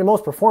 and in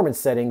most performance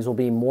settings will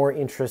be more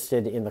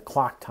interested in the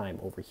clock time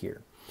over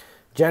here.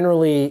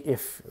 Generally,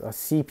 if a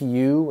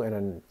CPU and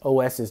an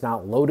OS is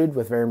not loaded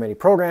with very many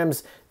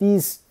programs,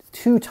 these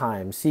two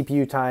times,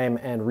 CPU time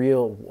and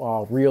real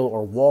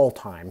or wall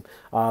time,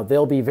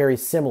 they'll be very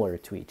similar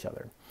to each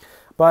other.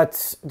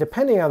 But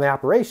depending on the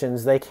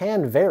operations, they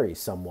can vary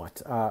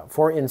somewhat.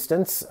 For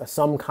instance,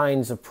 some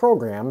kinds of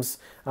programs,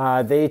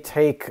 they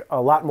take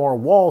a lot more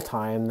wall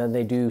time than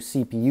they do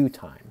CPU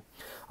time.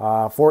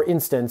 For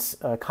instance,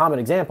 a common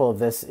example of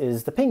this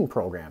is the ping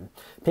program.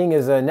 Ping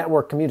is a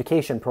network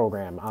communication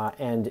program,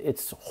 and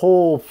its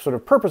whole sort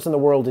of purpose in the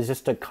world is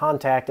just to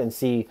contact and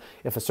see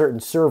if a certain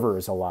server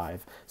is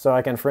alive. So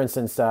I can, for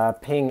instance,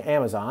 ping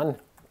Amazon.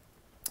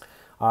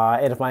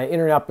 And if my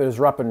internet is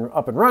up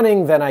and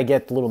running, then I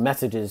get little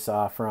messages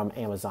from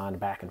Amazon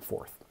back and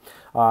forth.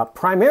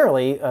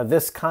 Primarily,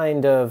 this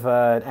kind of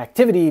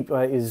activity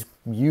is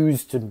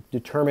used to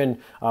determine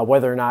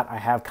whether or not I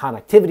have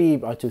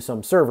connectivity to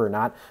some server or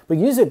not. But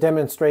use it to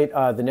demonstrate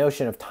the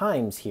notion of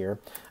times here.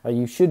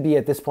 You should be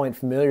at this point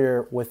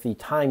familiar with the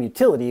time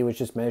utility, which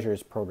just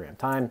measures program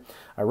time.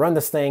 I run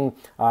this thing,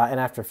 and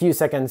after a few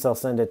seconds, I'll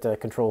send it to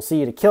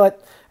Control-C to kill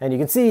it. And you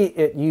can see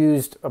it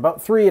used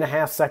about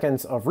 3.5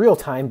 seconds of real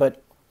time,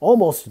 but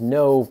almost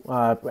no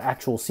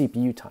actual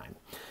CPU time.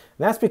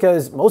 And that's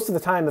because most of the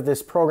time that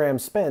this program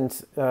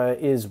spent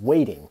is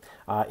waiting.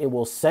 It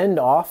will send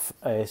off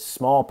a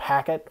small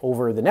packet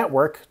over the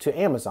network to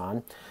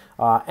Amazon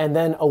and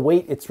then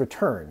await its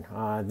return.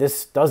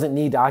 This doesn't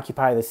need to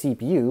occupy the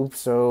CPU,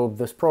 so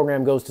this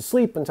program goes to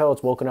sleep until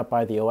it's woken up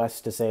by the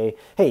OS to say,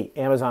 hey,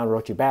 Amazon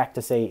wrote you back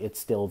to say it's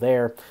still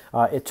there.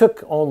 It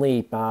took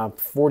only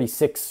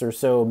 46 or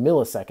so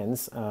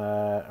milliseconds,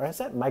 or is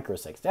that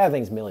microseconds? I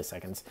think it's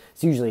milliseconds.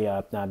 It's usually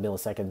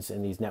milliseconds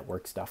in these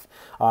network stuff.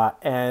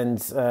 And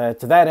to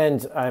that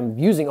end, I'm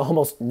using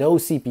almost no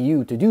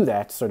CPU to do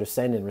that, sort of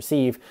send and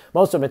receive.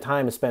 Most of my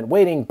time is spent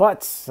waiting,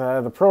 but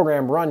the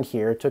program run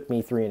here took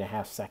me 3.5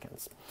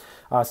 seconds.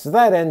 So to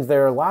that end,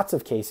 there are lots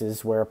of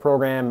cases where a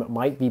program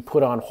might be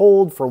put on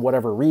hold for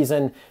whatever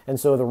reason, and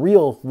so the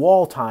real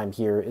wall time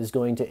here is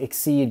going to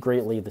exceed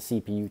greatly the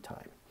CPU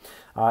time.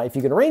 If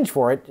you can arrange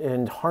for it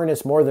and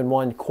harness more than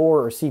one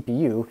core or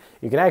CPU,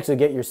 you can actually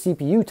get your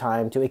CPU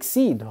time to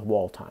exceed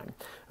wall time.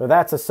 But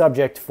that's a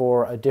subject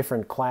for a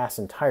different class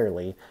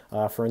entirely,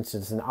 for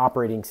instance, an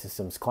operating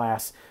systems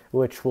class,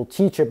 which will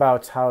teach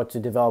about how to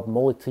develop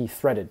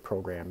multi-threaded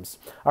programs.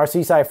 Our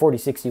CSCI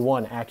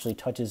 4061 actually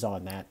touches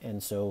on that,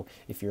 and so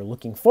if you're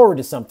looking forward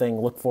to something,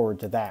 look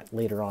forward to that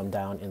later on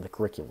down in the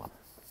curriculum.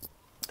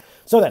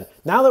 So then,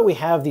 now that we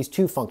have these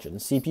two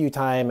functions, CPU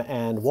time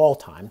and wall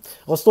time,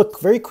 let's look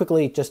very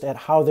quickly just at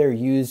how they're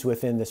used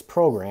within this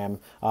program,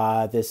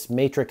 this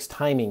matrix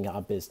timing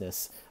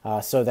business,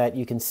 so that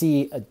you can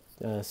see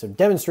a sort of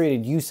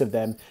demonstrated use of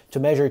them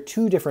to measure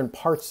two different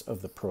parts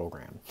of the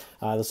program.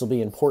 This will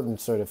be important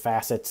sort of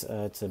facets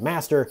to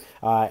master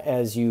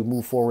as you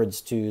move forwards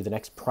to the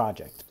next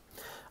project.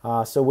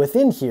 So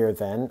within here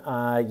then,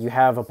 you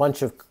have a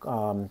bunch of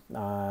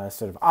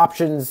sort of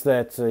options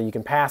that you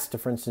can pass to,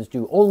 for instance,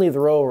 do only the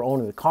row or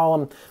only the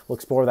column. We'll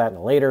explore that in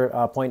a later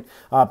point.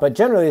 But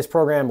generally this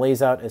program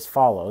lays out as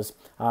follows.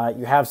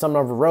 You have some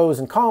number of rows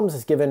and columns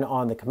as given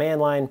on the command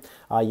line.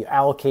 You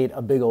allocate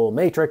a big old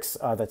matrix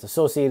that's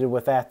associated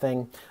with that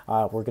thing.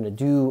 We're going to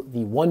do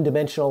the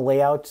one-dimensional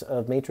layout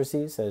of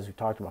matrices, as we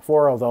talked about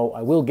before, although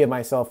I will give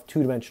myself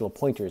two-dimensional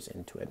pointers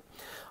into it.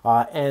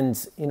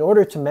 And in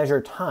order to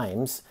measure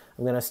times,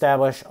 I'm going to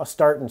establish a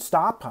start and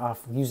stop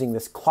using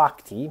this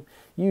clock t,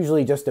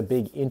 usually just a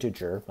big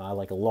integer,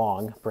 like a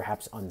long,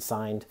 perhaps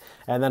unsigned.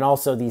 And then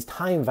also these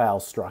time val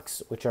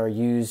structs, which are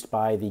used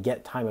by the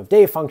get time of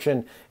day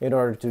function in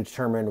order to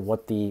determine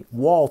what the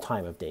wall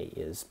time of day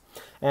is.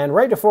 And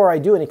right before I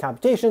do any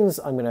computations,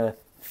 I'm going to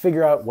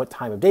figure out what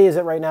time of day is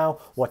it right now,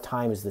 what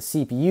time is the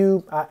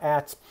CPU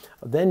at,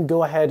 then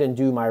go ahead and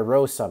do my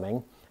row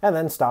summing, and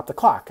then stop the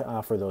clock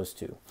for those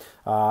two.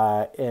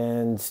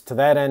 And to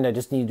that end, I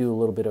just need to do a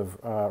little bit of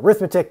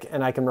arithmetic,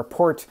 and I can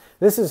report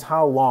this is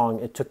how long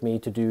it took me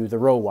to do the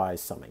row-wise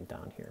summing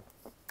down here.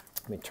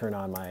 Let me turn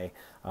on my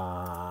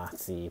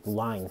let's see,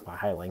 line by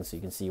highlighting so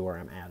you can see where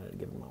I'm at a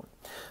given moment.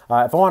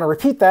 If I want to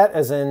repeat that,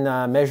 as in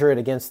measure it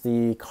against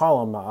the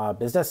column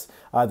business,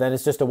 then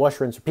it's just a wash,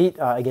 rinse, repeat.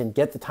 Again,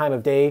 get the time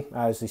of day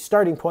as the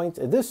starting point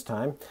at this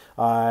time,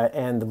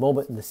 and the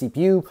moment in the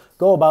CPU,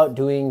 go about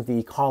doing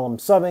the column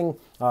summing,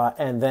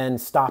 and then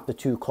stop the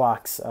two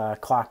clocks,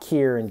 clock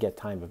here and get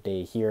time of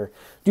day here.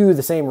 Do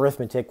the same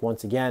arithmetic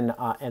once again,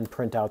 and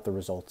print out the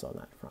results on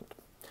that front.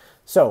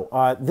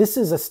 So this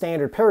is a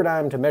standard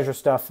paradigm to measure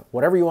stuff.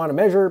 Whatever you want to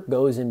measure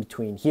goes in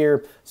between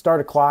here.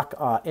 Start a clock,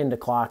 end a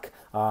clock,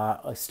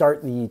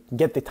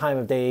 get the time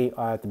of day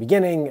at the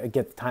beginning,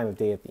 get the time of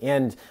day at the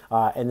end,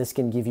 and this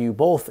can give you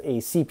both a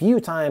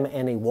CPU time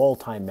and a wall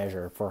time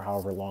measure for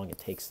however long it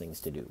takes things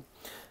to do.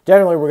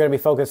 Generally, we're going to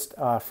be focused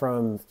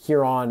from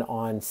here on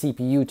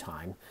CPU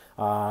time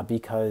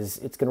because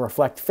it's going to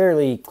reflect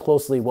fairly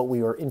closely what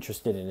we are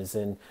interested in, is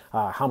in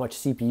how much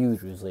CPU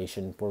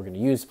utilization we're going to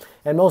use.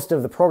 And most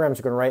of the programs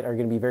we're going to write are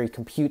going to be very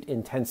compute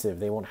intensive.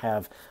 They won't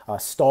have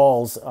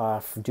stalls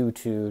due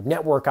to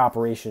network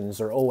operations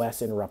or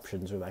OS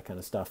interruptions or that kind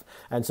of stuff.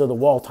 And so the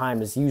wall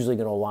time is usually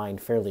going to align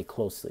fairly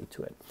closely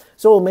to it.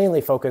 So we'll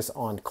mainly focus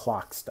on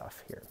clock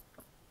stuff here.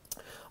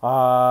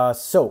 I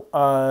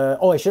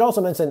should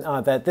also mention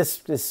that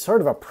this is sort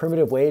of a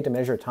primitive way to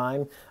measure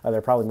time. There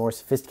are probably more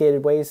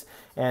sophisticated ways,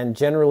 and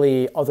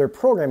generally other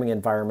programming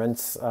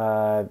environments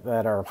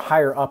that are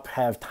higher up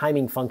have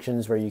timing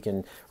functions where you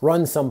can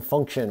run some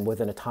function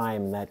within a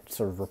time that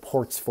sort of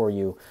reports for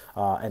you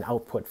an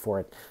output for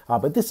it.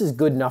 But this is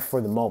good enough for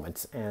the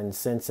moment, and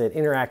since it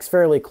interacts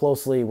fairly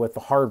closely with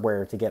the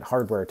hardware to get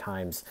hardware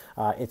times,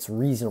 it's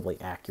reasonably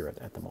accurate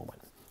at the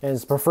moment. And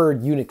it's the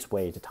preferred Unix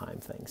way to time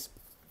things.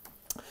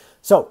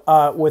 So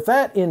with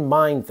that in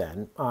mind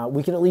then,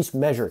 we can at least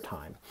measure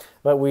time,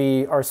 but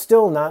we are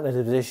still not in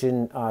a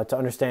position to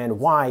understand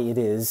why it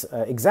is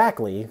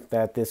exactly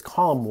that this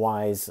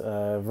column-wise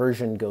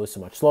version goes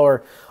so much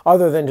slower,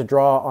 other than to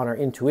draw on our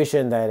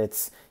intuition that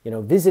it's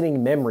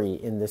visiting memory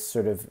in this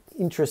sort of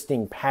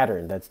interesting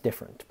pattern that's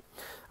different.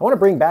 I want to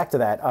bring back to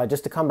that,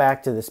 just to come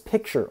back to this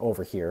picture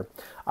over here.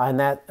 And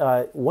that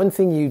one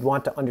thing you'd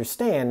want to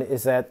understand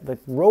is that the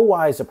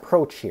row-wise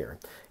approach here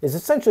is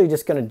essentially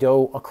just going to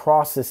go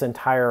across this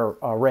entire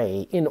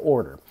array in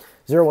order.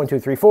 0, 1, 2,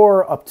 3,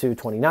 4, up to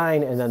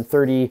 29, and then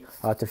 30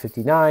 to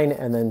 59,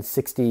 and then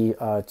 60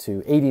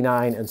 to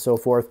 89, and so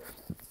forth.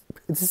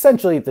 It's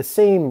essentially the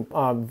same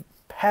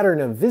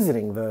pattern of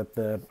visiting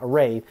the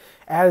array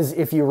as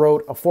if you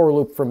wrote a for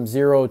loop from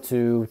 0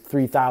 to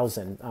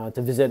 3000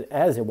 to visit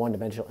as a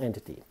one-dimensional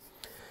entity.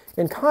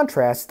 In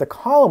contrast, the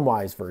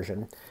column-wise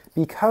version,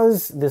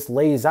 because this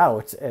lays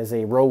out as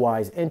a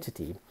row-wise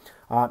entity,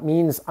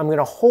 means I'm going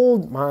to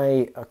hold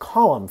my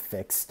column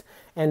fixed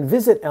and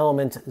visit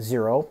element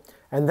 0,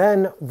 and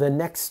then the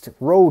next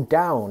row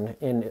down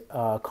in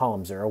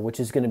column 0,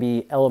 which is going to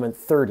be element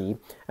 30,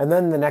 and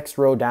then the next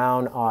row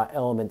down,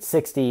 element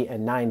 60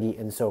 and 90,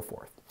 and so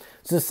forth.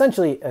 So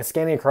essentially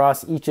scanning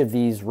across each of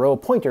these row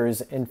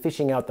pointers and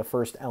fishing out the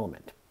first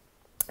element.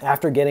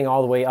 After getting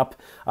all the way up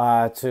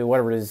to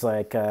whatever it is,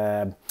 like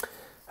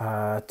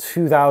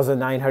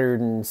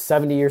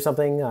 2,970 or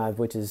something,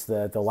 which is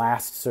the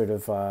last sort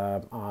of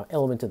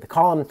element of the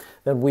column,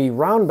 then we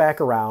round back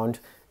around,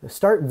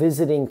 start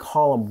visiting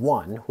column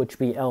 1, which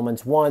would be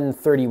elements 1,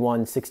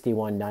 31,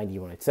 61,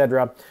 91,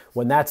 etc.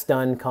 When that's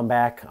done, come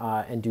back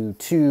and do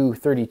 2,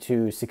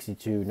 32,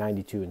 62,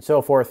 92, and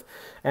so forth.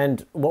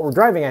 And what we're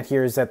driving at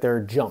here is that there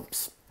are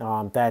jumps.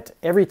 That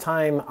every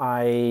time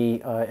I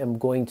am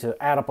going to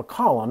add up a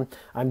column,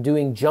 I'm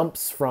doing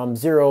jumps from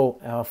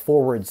 0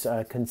 forwards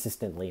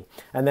consistently,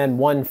 and then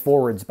 1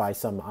 forwards by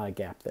some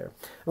gap there.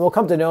 And we'll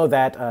come to know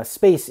that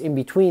space in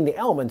between the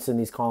elements in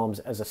these columns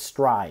as a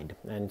stride,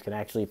 and can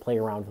actually play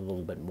around with a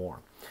little bit more.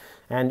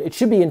 And it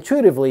should be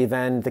intuitively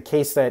then the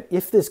case that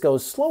if this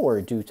goes slower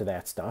due to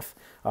that stuff,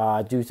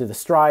 due to the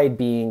stride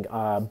being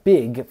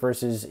big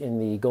versus in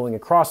the going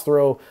across the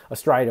row, a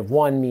stride of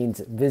 1 means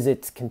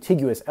visit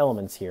contiguous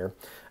elements here.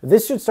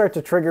 This should start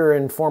to trigger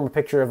and form a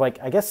picture of, like,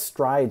 I guess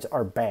strides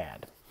are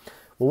bad.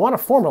 We'll want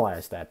to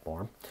formalize that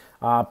more.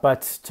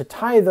 But to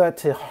tie that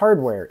to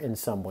hardware in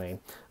some way,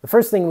 the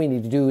first thing we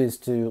need to do is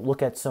to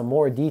look at some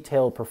more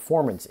detailed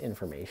performance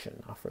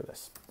information for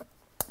this.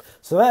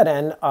 So to that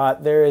end,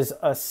 there is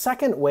a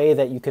second way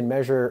that you can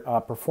measure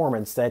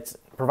performance that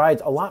provides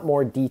a lot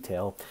more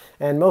detail,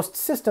 and most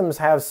systems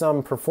have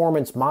some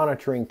performance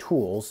monitoring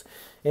tools.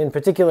 In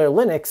particular,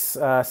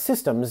 Linux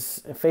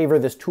systems favor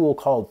this tool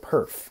called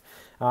perf.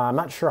 I'm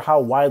not sure how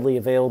widely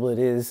available it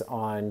is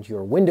on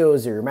your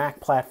Windows or your Mac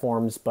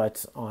platforms,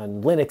 but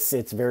on Linux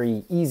it's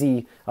very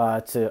easy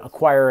to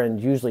acquire and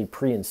usually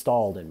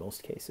pre-installed in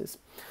most cases.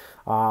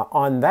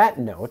 On that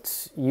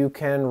note, you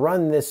can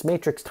run this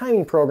matrix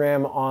timing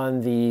program on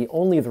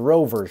only the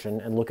row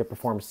version and look at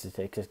performance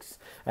statistics,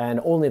 and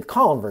only the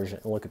column version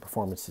and look at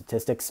performance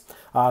statistics.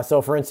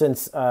 So for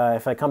instance,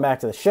 if I come back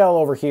to the shell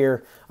over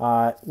here,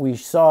 we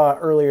saw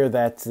earlier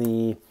that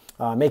the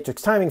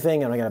matrix timing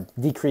thing, and I'm going to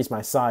decrease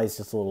my size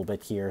just a little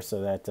bit here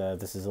so that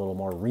this is a little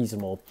more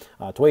reasonable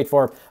to wait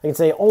for. I can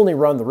say only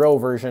run the row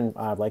version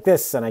like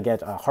this, and I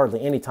get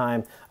hardly any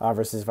time,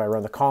 versus if I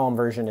run the column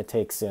version, it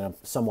takes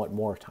somewhat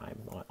more time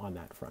on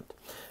that front.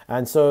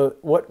 And so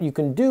what you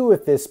can do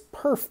with this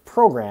perf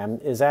program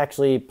is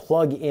actually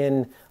plug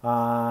in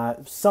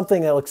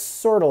something that looks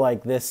sort of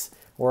like this,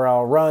 where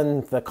I'll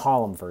run the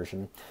column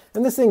version.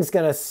 And this thing's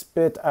going to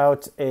spit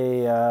out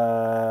a,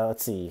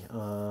 let's see,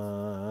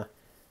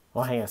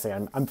 well, hang on a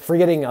second. I'm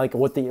forgetting like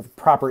what the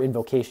proper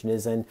invocation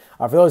is. And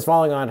for those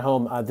following on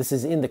home, this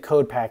is in the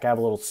code pack. I have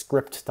a little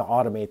script to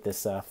automate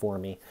this for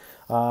me.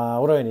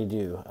 What do I need to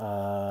do?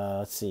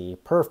 Let's see.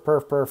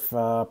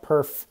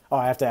 Perf. Oh,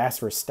 I have to ask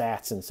for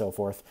stats and so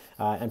forth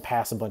and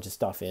pass a bunch of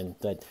stuff in,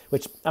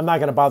 which I'm not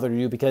going to bother to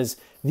do because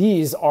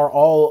these are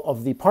all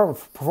of the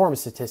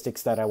performance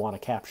statistics that I want to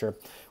capture.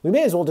 We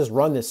may as well just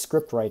run this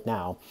script right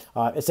now.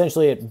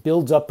 Essentially, it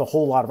builds up a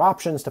whole lot of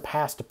options to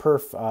pass to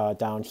perf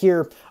down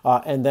here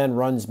and then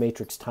runs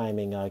matrix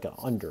timing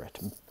under it.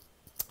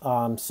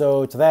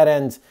 So to that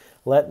end,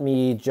 let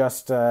me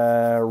just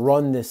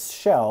run this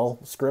shell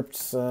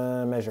script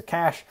measure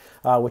cache,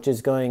 which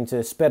is going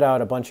to spit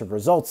out a bunch of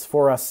results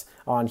for us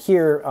on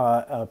here,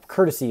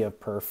 courtesy of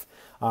perf.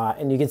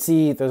 And you can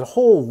see there's a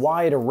whole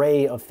wide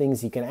array of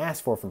things you can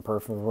ask for from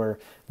perf, where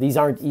these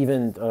aren't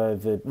even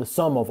the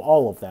sum of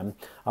all of them.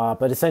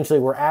 But essentially,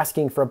 we're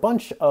asking for a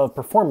bunch of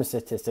performance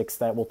statistics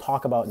that we'll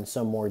talk about in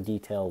some more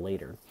detail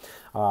later.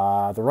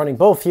 The running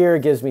both here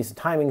gives me some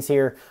timings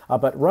here,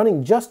 but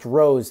running just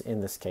rows in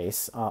this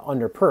case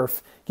under perf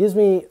gives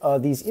me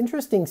these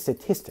interesting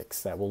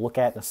statistics that we'll look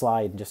at in a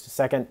slide in just a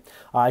second.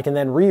 I can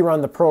then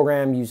rerun the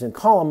program using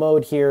column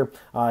mode here,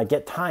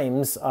 get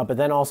times, but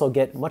then also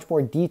get much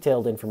more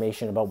detailed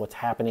information about what's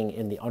happening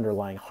in the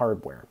underlying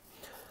hardware.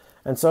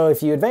 And so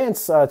if you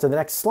advance to the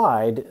next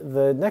slide,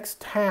 the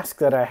next task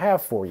that I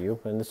have for you,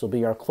 and this will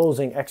be our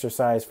closing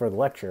exercise for the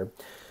lecture,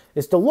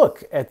 is to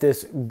look at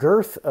this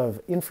girth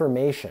of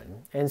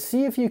information and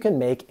see if you can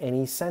make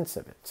any sense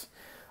of it.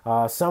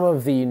 Some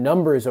of the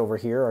numbers over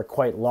here are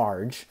quite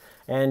large,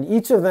 and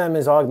each of them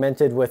is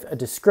augmented with a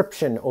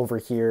description over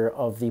here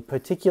of the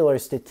particular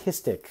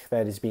statistic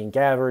that is being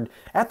gathered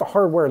at the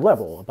hardware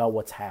level about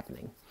what's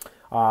happening.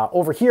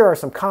 Over here are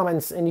some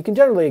comments, and you can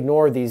generally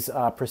ignore these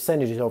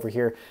percentages over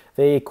here.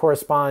 They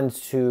correspond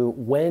to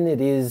when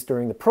it is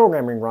during the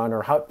programming run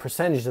or how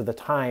percentage of the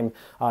time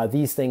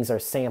these things are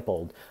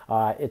sampled.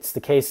 It's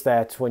the case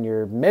that when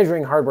you're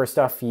measuring hardware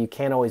stuff, you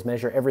can't always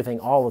measure everything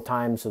all the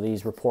time, so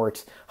these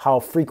report how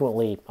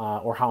frequently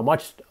or how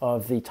much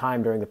of the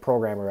time during the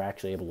program we're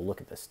actually able to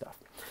look at this stuff.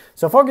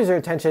 So focus your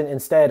attention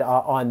instead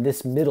on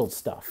this middle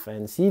stuff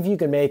and see if you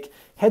can make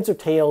heads or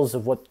tails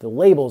of what the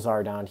labels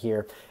are down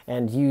here,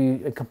 and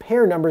you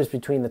compare numbers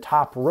between the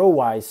top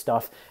row-wise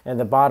stuff and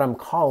the bottom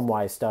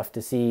column-wise stuff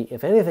to see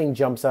if anything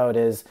jumps out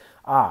as,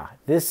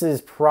 this is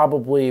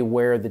probably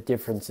where the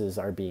differences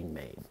are being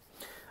made.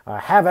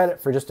 Have at it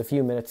for just a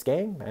few minutes,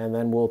 gang, and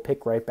then we'll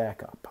pick right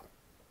back up.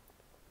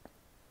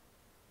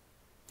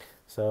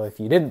 So if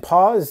you didn't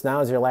pause,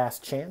 now's your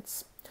last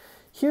chance.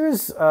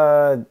 Here's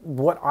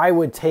what I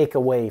would take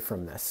away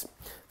from this.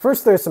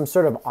 First, there's some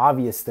sort of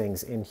obvious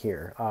things in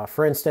here.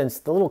 For instance,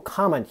 the little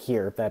comment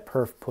here that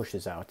perf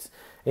pushes out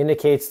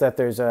indicates that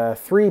there's a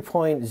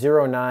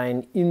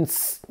 3.09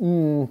 ins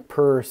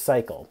per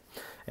cycle.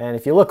 And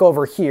if you look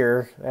over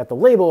here at the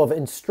label of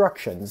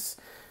instructions,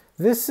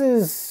 this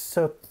is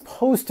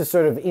supposed to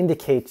sort of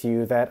indicate to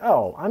you that,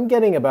 oh, I'm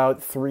getting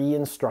about 3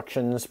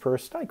 instructions per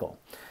cycle.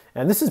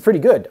 And this is pretty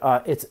good.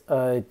 It's,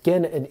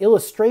 again, an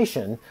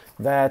illustration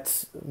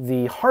that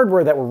the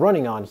hardware that we're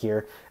running on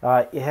here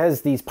it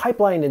has these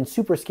pipelined and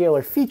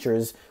superscalar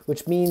features,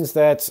 which means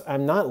that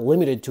I'm not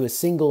limited to a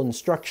single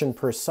instruction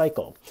per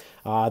cycle.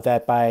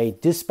 That by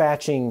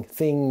dispatching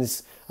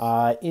things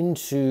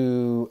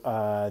into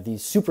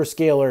these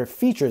superscalar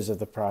features of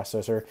the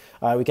processor,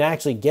 we can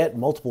actually get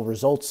multiple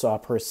results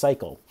per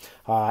cycle.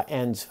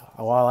 And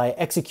while I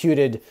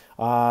executed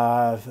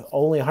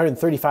only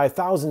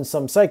 135,000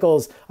 some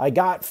cycles, I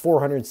got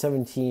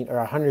 417 or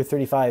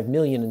 135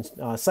 million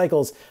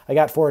cycles. I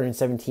got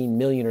 417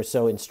 million or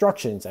so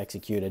instructions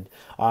executed.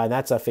 And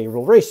that's a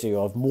favorable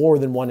ratio of more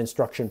than 1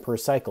 instruction per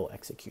cycle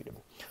executed.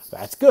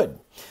 That's good.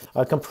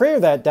 Compare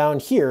that down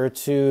here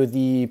to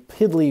the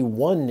piddly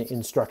 1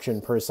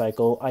 instruction per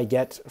cycle I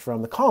get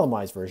from the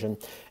column-wise version,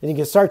 and you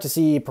can start to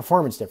see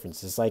performance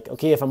differences. Like,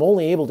 okay, if I'm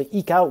only able to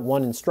eke out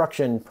 1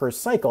 instruction per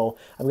cycle,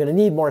 I'm going to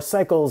need more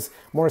cycles.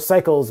 More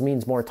cycles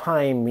means more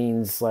time,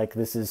 means like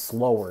this is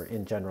slower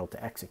in general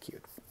to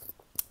execute.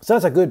 So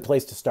that's a good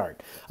place to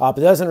start, but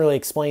it doesn't really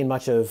explain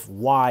much of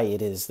why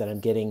it is that I'm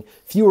getting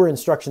fewer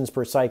instructions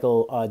per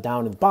cycle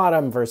down at the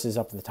bottom versus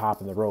up at the top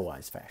in the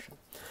row-wise fashion.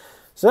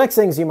 So next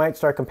things you might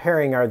start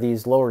comparing are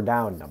these lower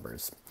down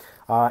numbers.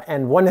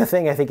 And one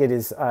thing I think it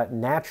is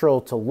natural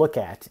to look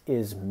at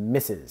is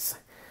misses.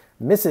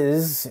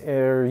 Misses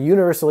are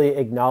universally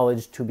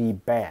acknowledged to be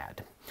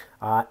bad.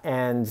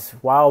 And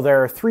while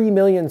there are 3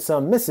 million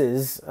some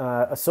misses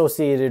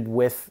associated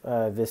with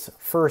this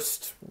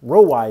first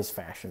row-wise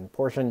fashion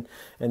portion,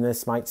 and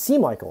this might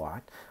seem like a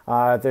lot,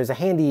 there's a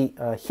handy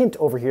hint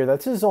over here that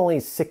this is only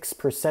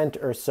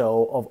 6% or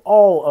so of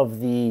all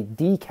of the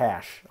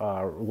Dcache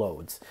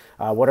loads,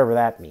 whatever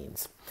that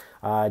means.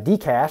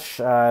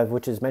 Dcache,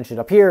 which is mentioned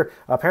up here,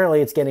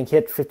 apparently it's getting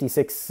hit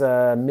 56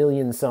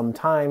 million some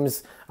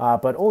times,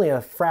 but only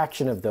a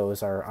fraction of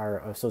those are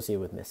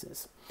associated with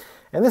misses.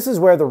 And this is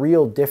where the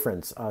real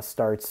difference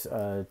starts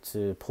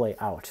to play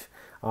out.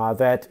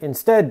 That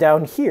instead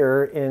down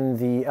here in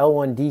the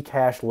L1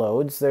 Dcache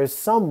loads, there's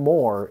some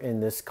more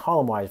in this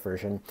column-wise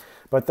version,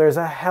 but there's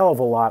a hell of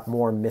a lot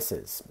more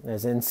misses.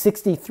 As in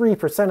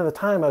 63% of the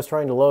time I was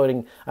trying to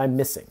loading, I'm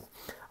missing.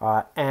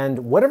 And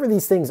whatever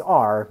these things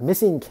are,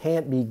 missing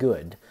can't be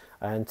good.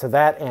 And to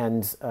that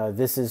end,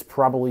 this is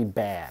probably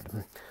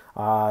bad.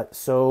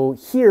 So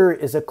here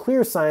is a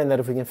clear sign that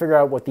if we can figure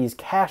out what these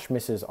cache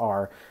misses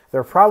are,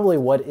 they're probably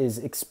what is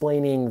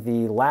explaining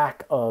the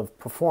lack of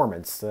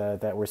performance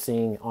that we're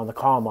seeing on the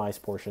column-wise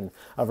portion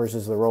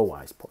versus the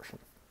row-wise portion.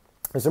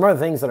 There's some other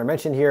things that are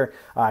mentioned here,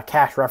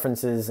 cache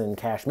references and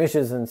cache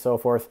misses and so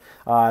forth.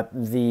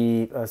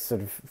 The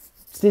sort of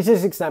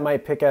statistics that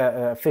might pick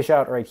a fish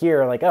out right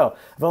here, like, oh,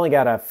 I've only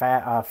got a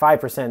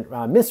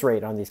 5% miss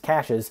rate on these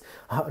caches.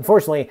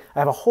 Unfortunately, I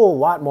have a whole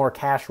lot more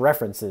cache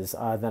references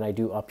than I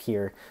do up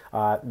here.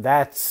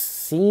 That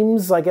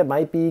seems like it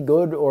might be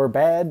good or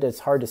bad. It's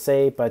hard to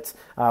say, but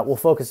we'll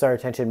focus our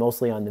attention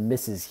mostly on the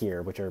misses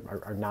here, which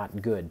are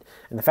not good.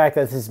 And the fact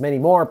that there's many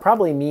more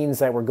probably means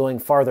that we're going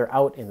farther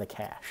out in the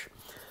cache.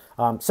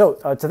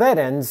 So to that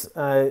end,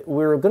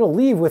 we're going to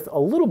leave with a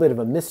little bit of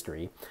a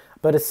mystery.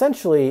 But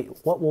essentially,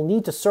 what we'll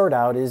need to sort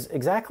out is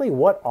exactly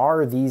what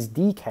are these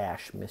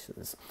Dcache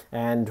misses,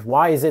 and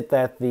why is it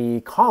that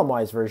the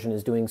column-wise version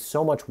is doing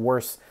so much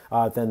worse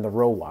than the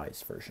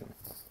row-wise version.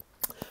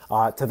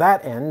 To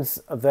that end,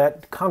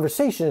 that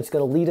conversation is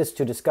going to lead us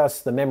to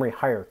discuss the memory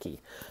hierarchy.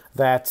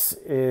 That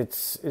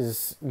it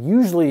is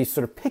usually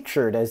sort of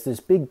pictured as this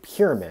big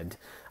pyramid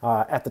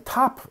At the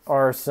top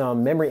are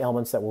some memory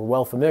elements that we're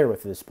well familiar with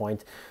at this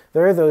point.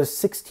 There are those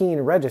 16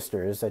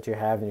 registers that you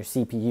have in your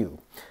CPU.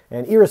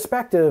 And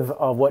irrespective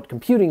of what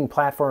computing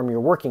platform you're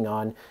working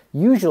on,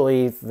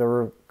 usually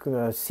the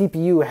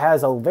CPU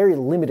has a very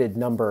limited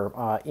number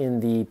in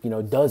the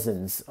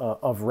dozens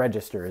of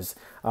registers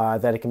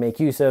that it can make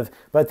use of,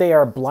 but they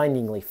are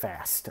blindingly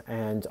fast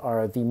and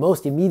are the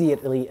most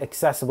immediately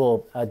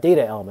accessible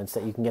data elements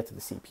that you can get to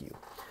the CPU.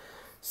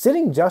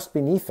 Sitting just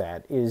beneath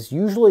that is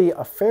usually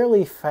a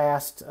fairly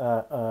fast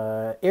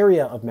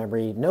area of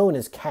memory known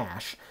as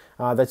cache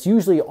that's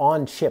usually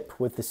on chip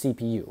with the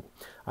CPU.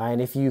 And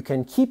if you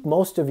can keep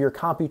most of your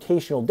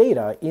computational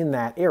data in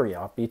that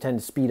area, you tend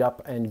to speed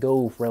up and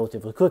go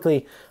relatively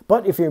quickly.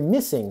 But if you're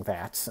missing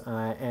that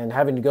and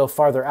having to go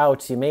farther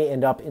out, you may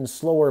end up in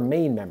slower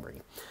main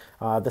memory.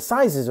 The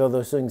sizes of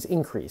those things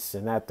increase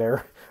in that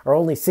there are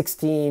only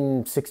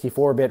 16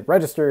 64-bit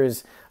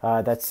registers.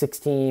 That's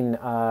 16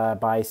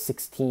 by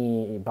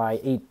 16 by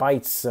 8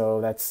 bytes,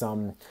 so that's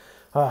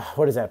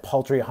what is that,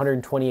 paltry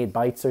 128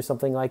 bytes or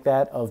something like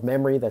that of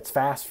memory that's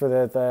fast for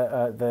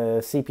the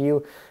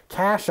CPU.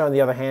 Cache, on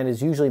the other hand,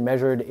 is usually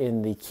measured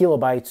in the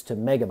kilobytes to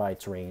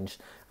megabytes range,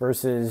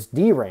 versus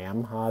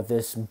DRAM,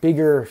 this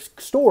bigger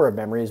store of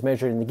memory, is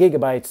measured in the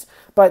gigabytes,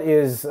 but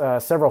is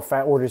several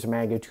orders of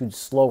magnitude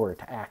slower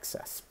to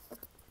access.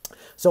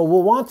 So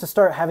we'll want to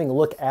start having a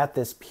look at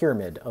this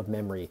pyramid of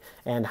memory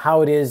and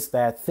how it is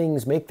that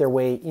things make their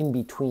way in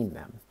between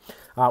them.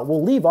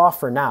 We'll leave off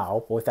for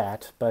now with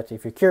that, but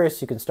if you're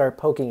curious, you can start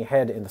poking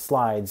ahead in the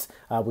slides,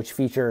 which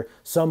feature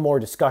some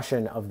more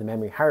discussion of the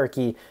memory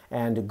hierarchy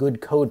and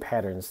good code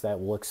patterns that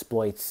will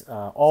exploit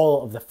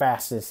all of the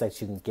fastness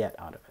that you can get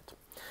out of it.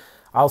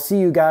 I'll see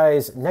you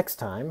guys next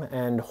time,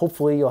 and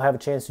hopefully you'll have a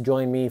chance to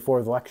join me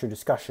for the lecture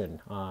discussion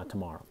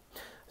tomorrow.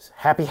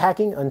 Happy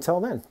hacking until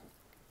then.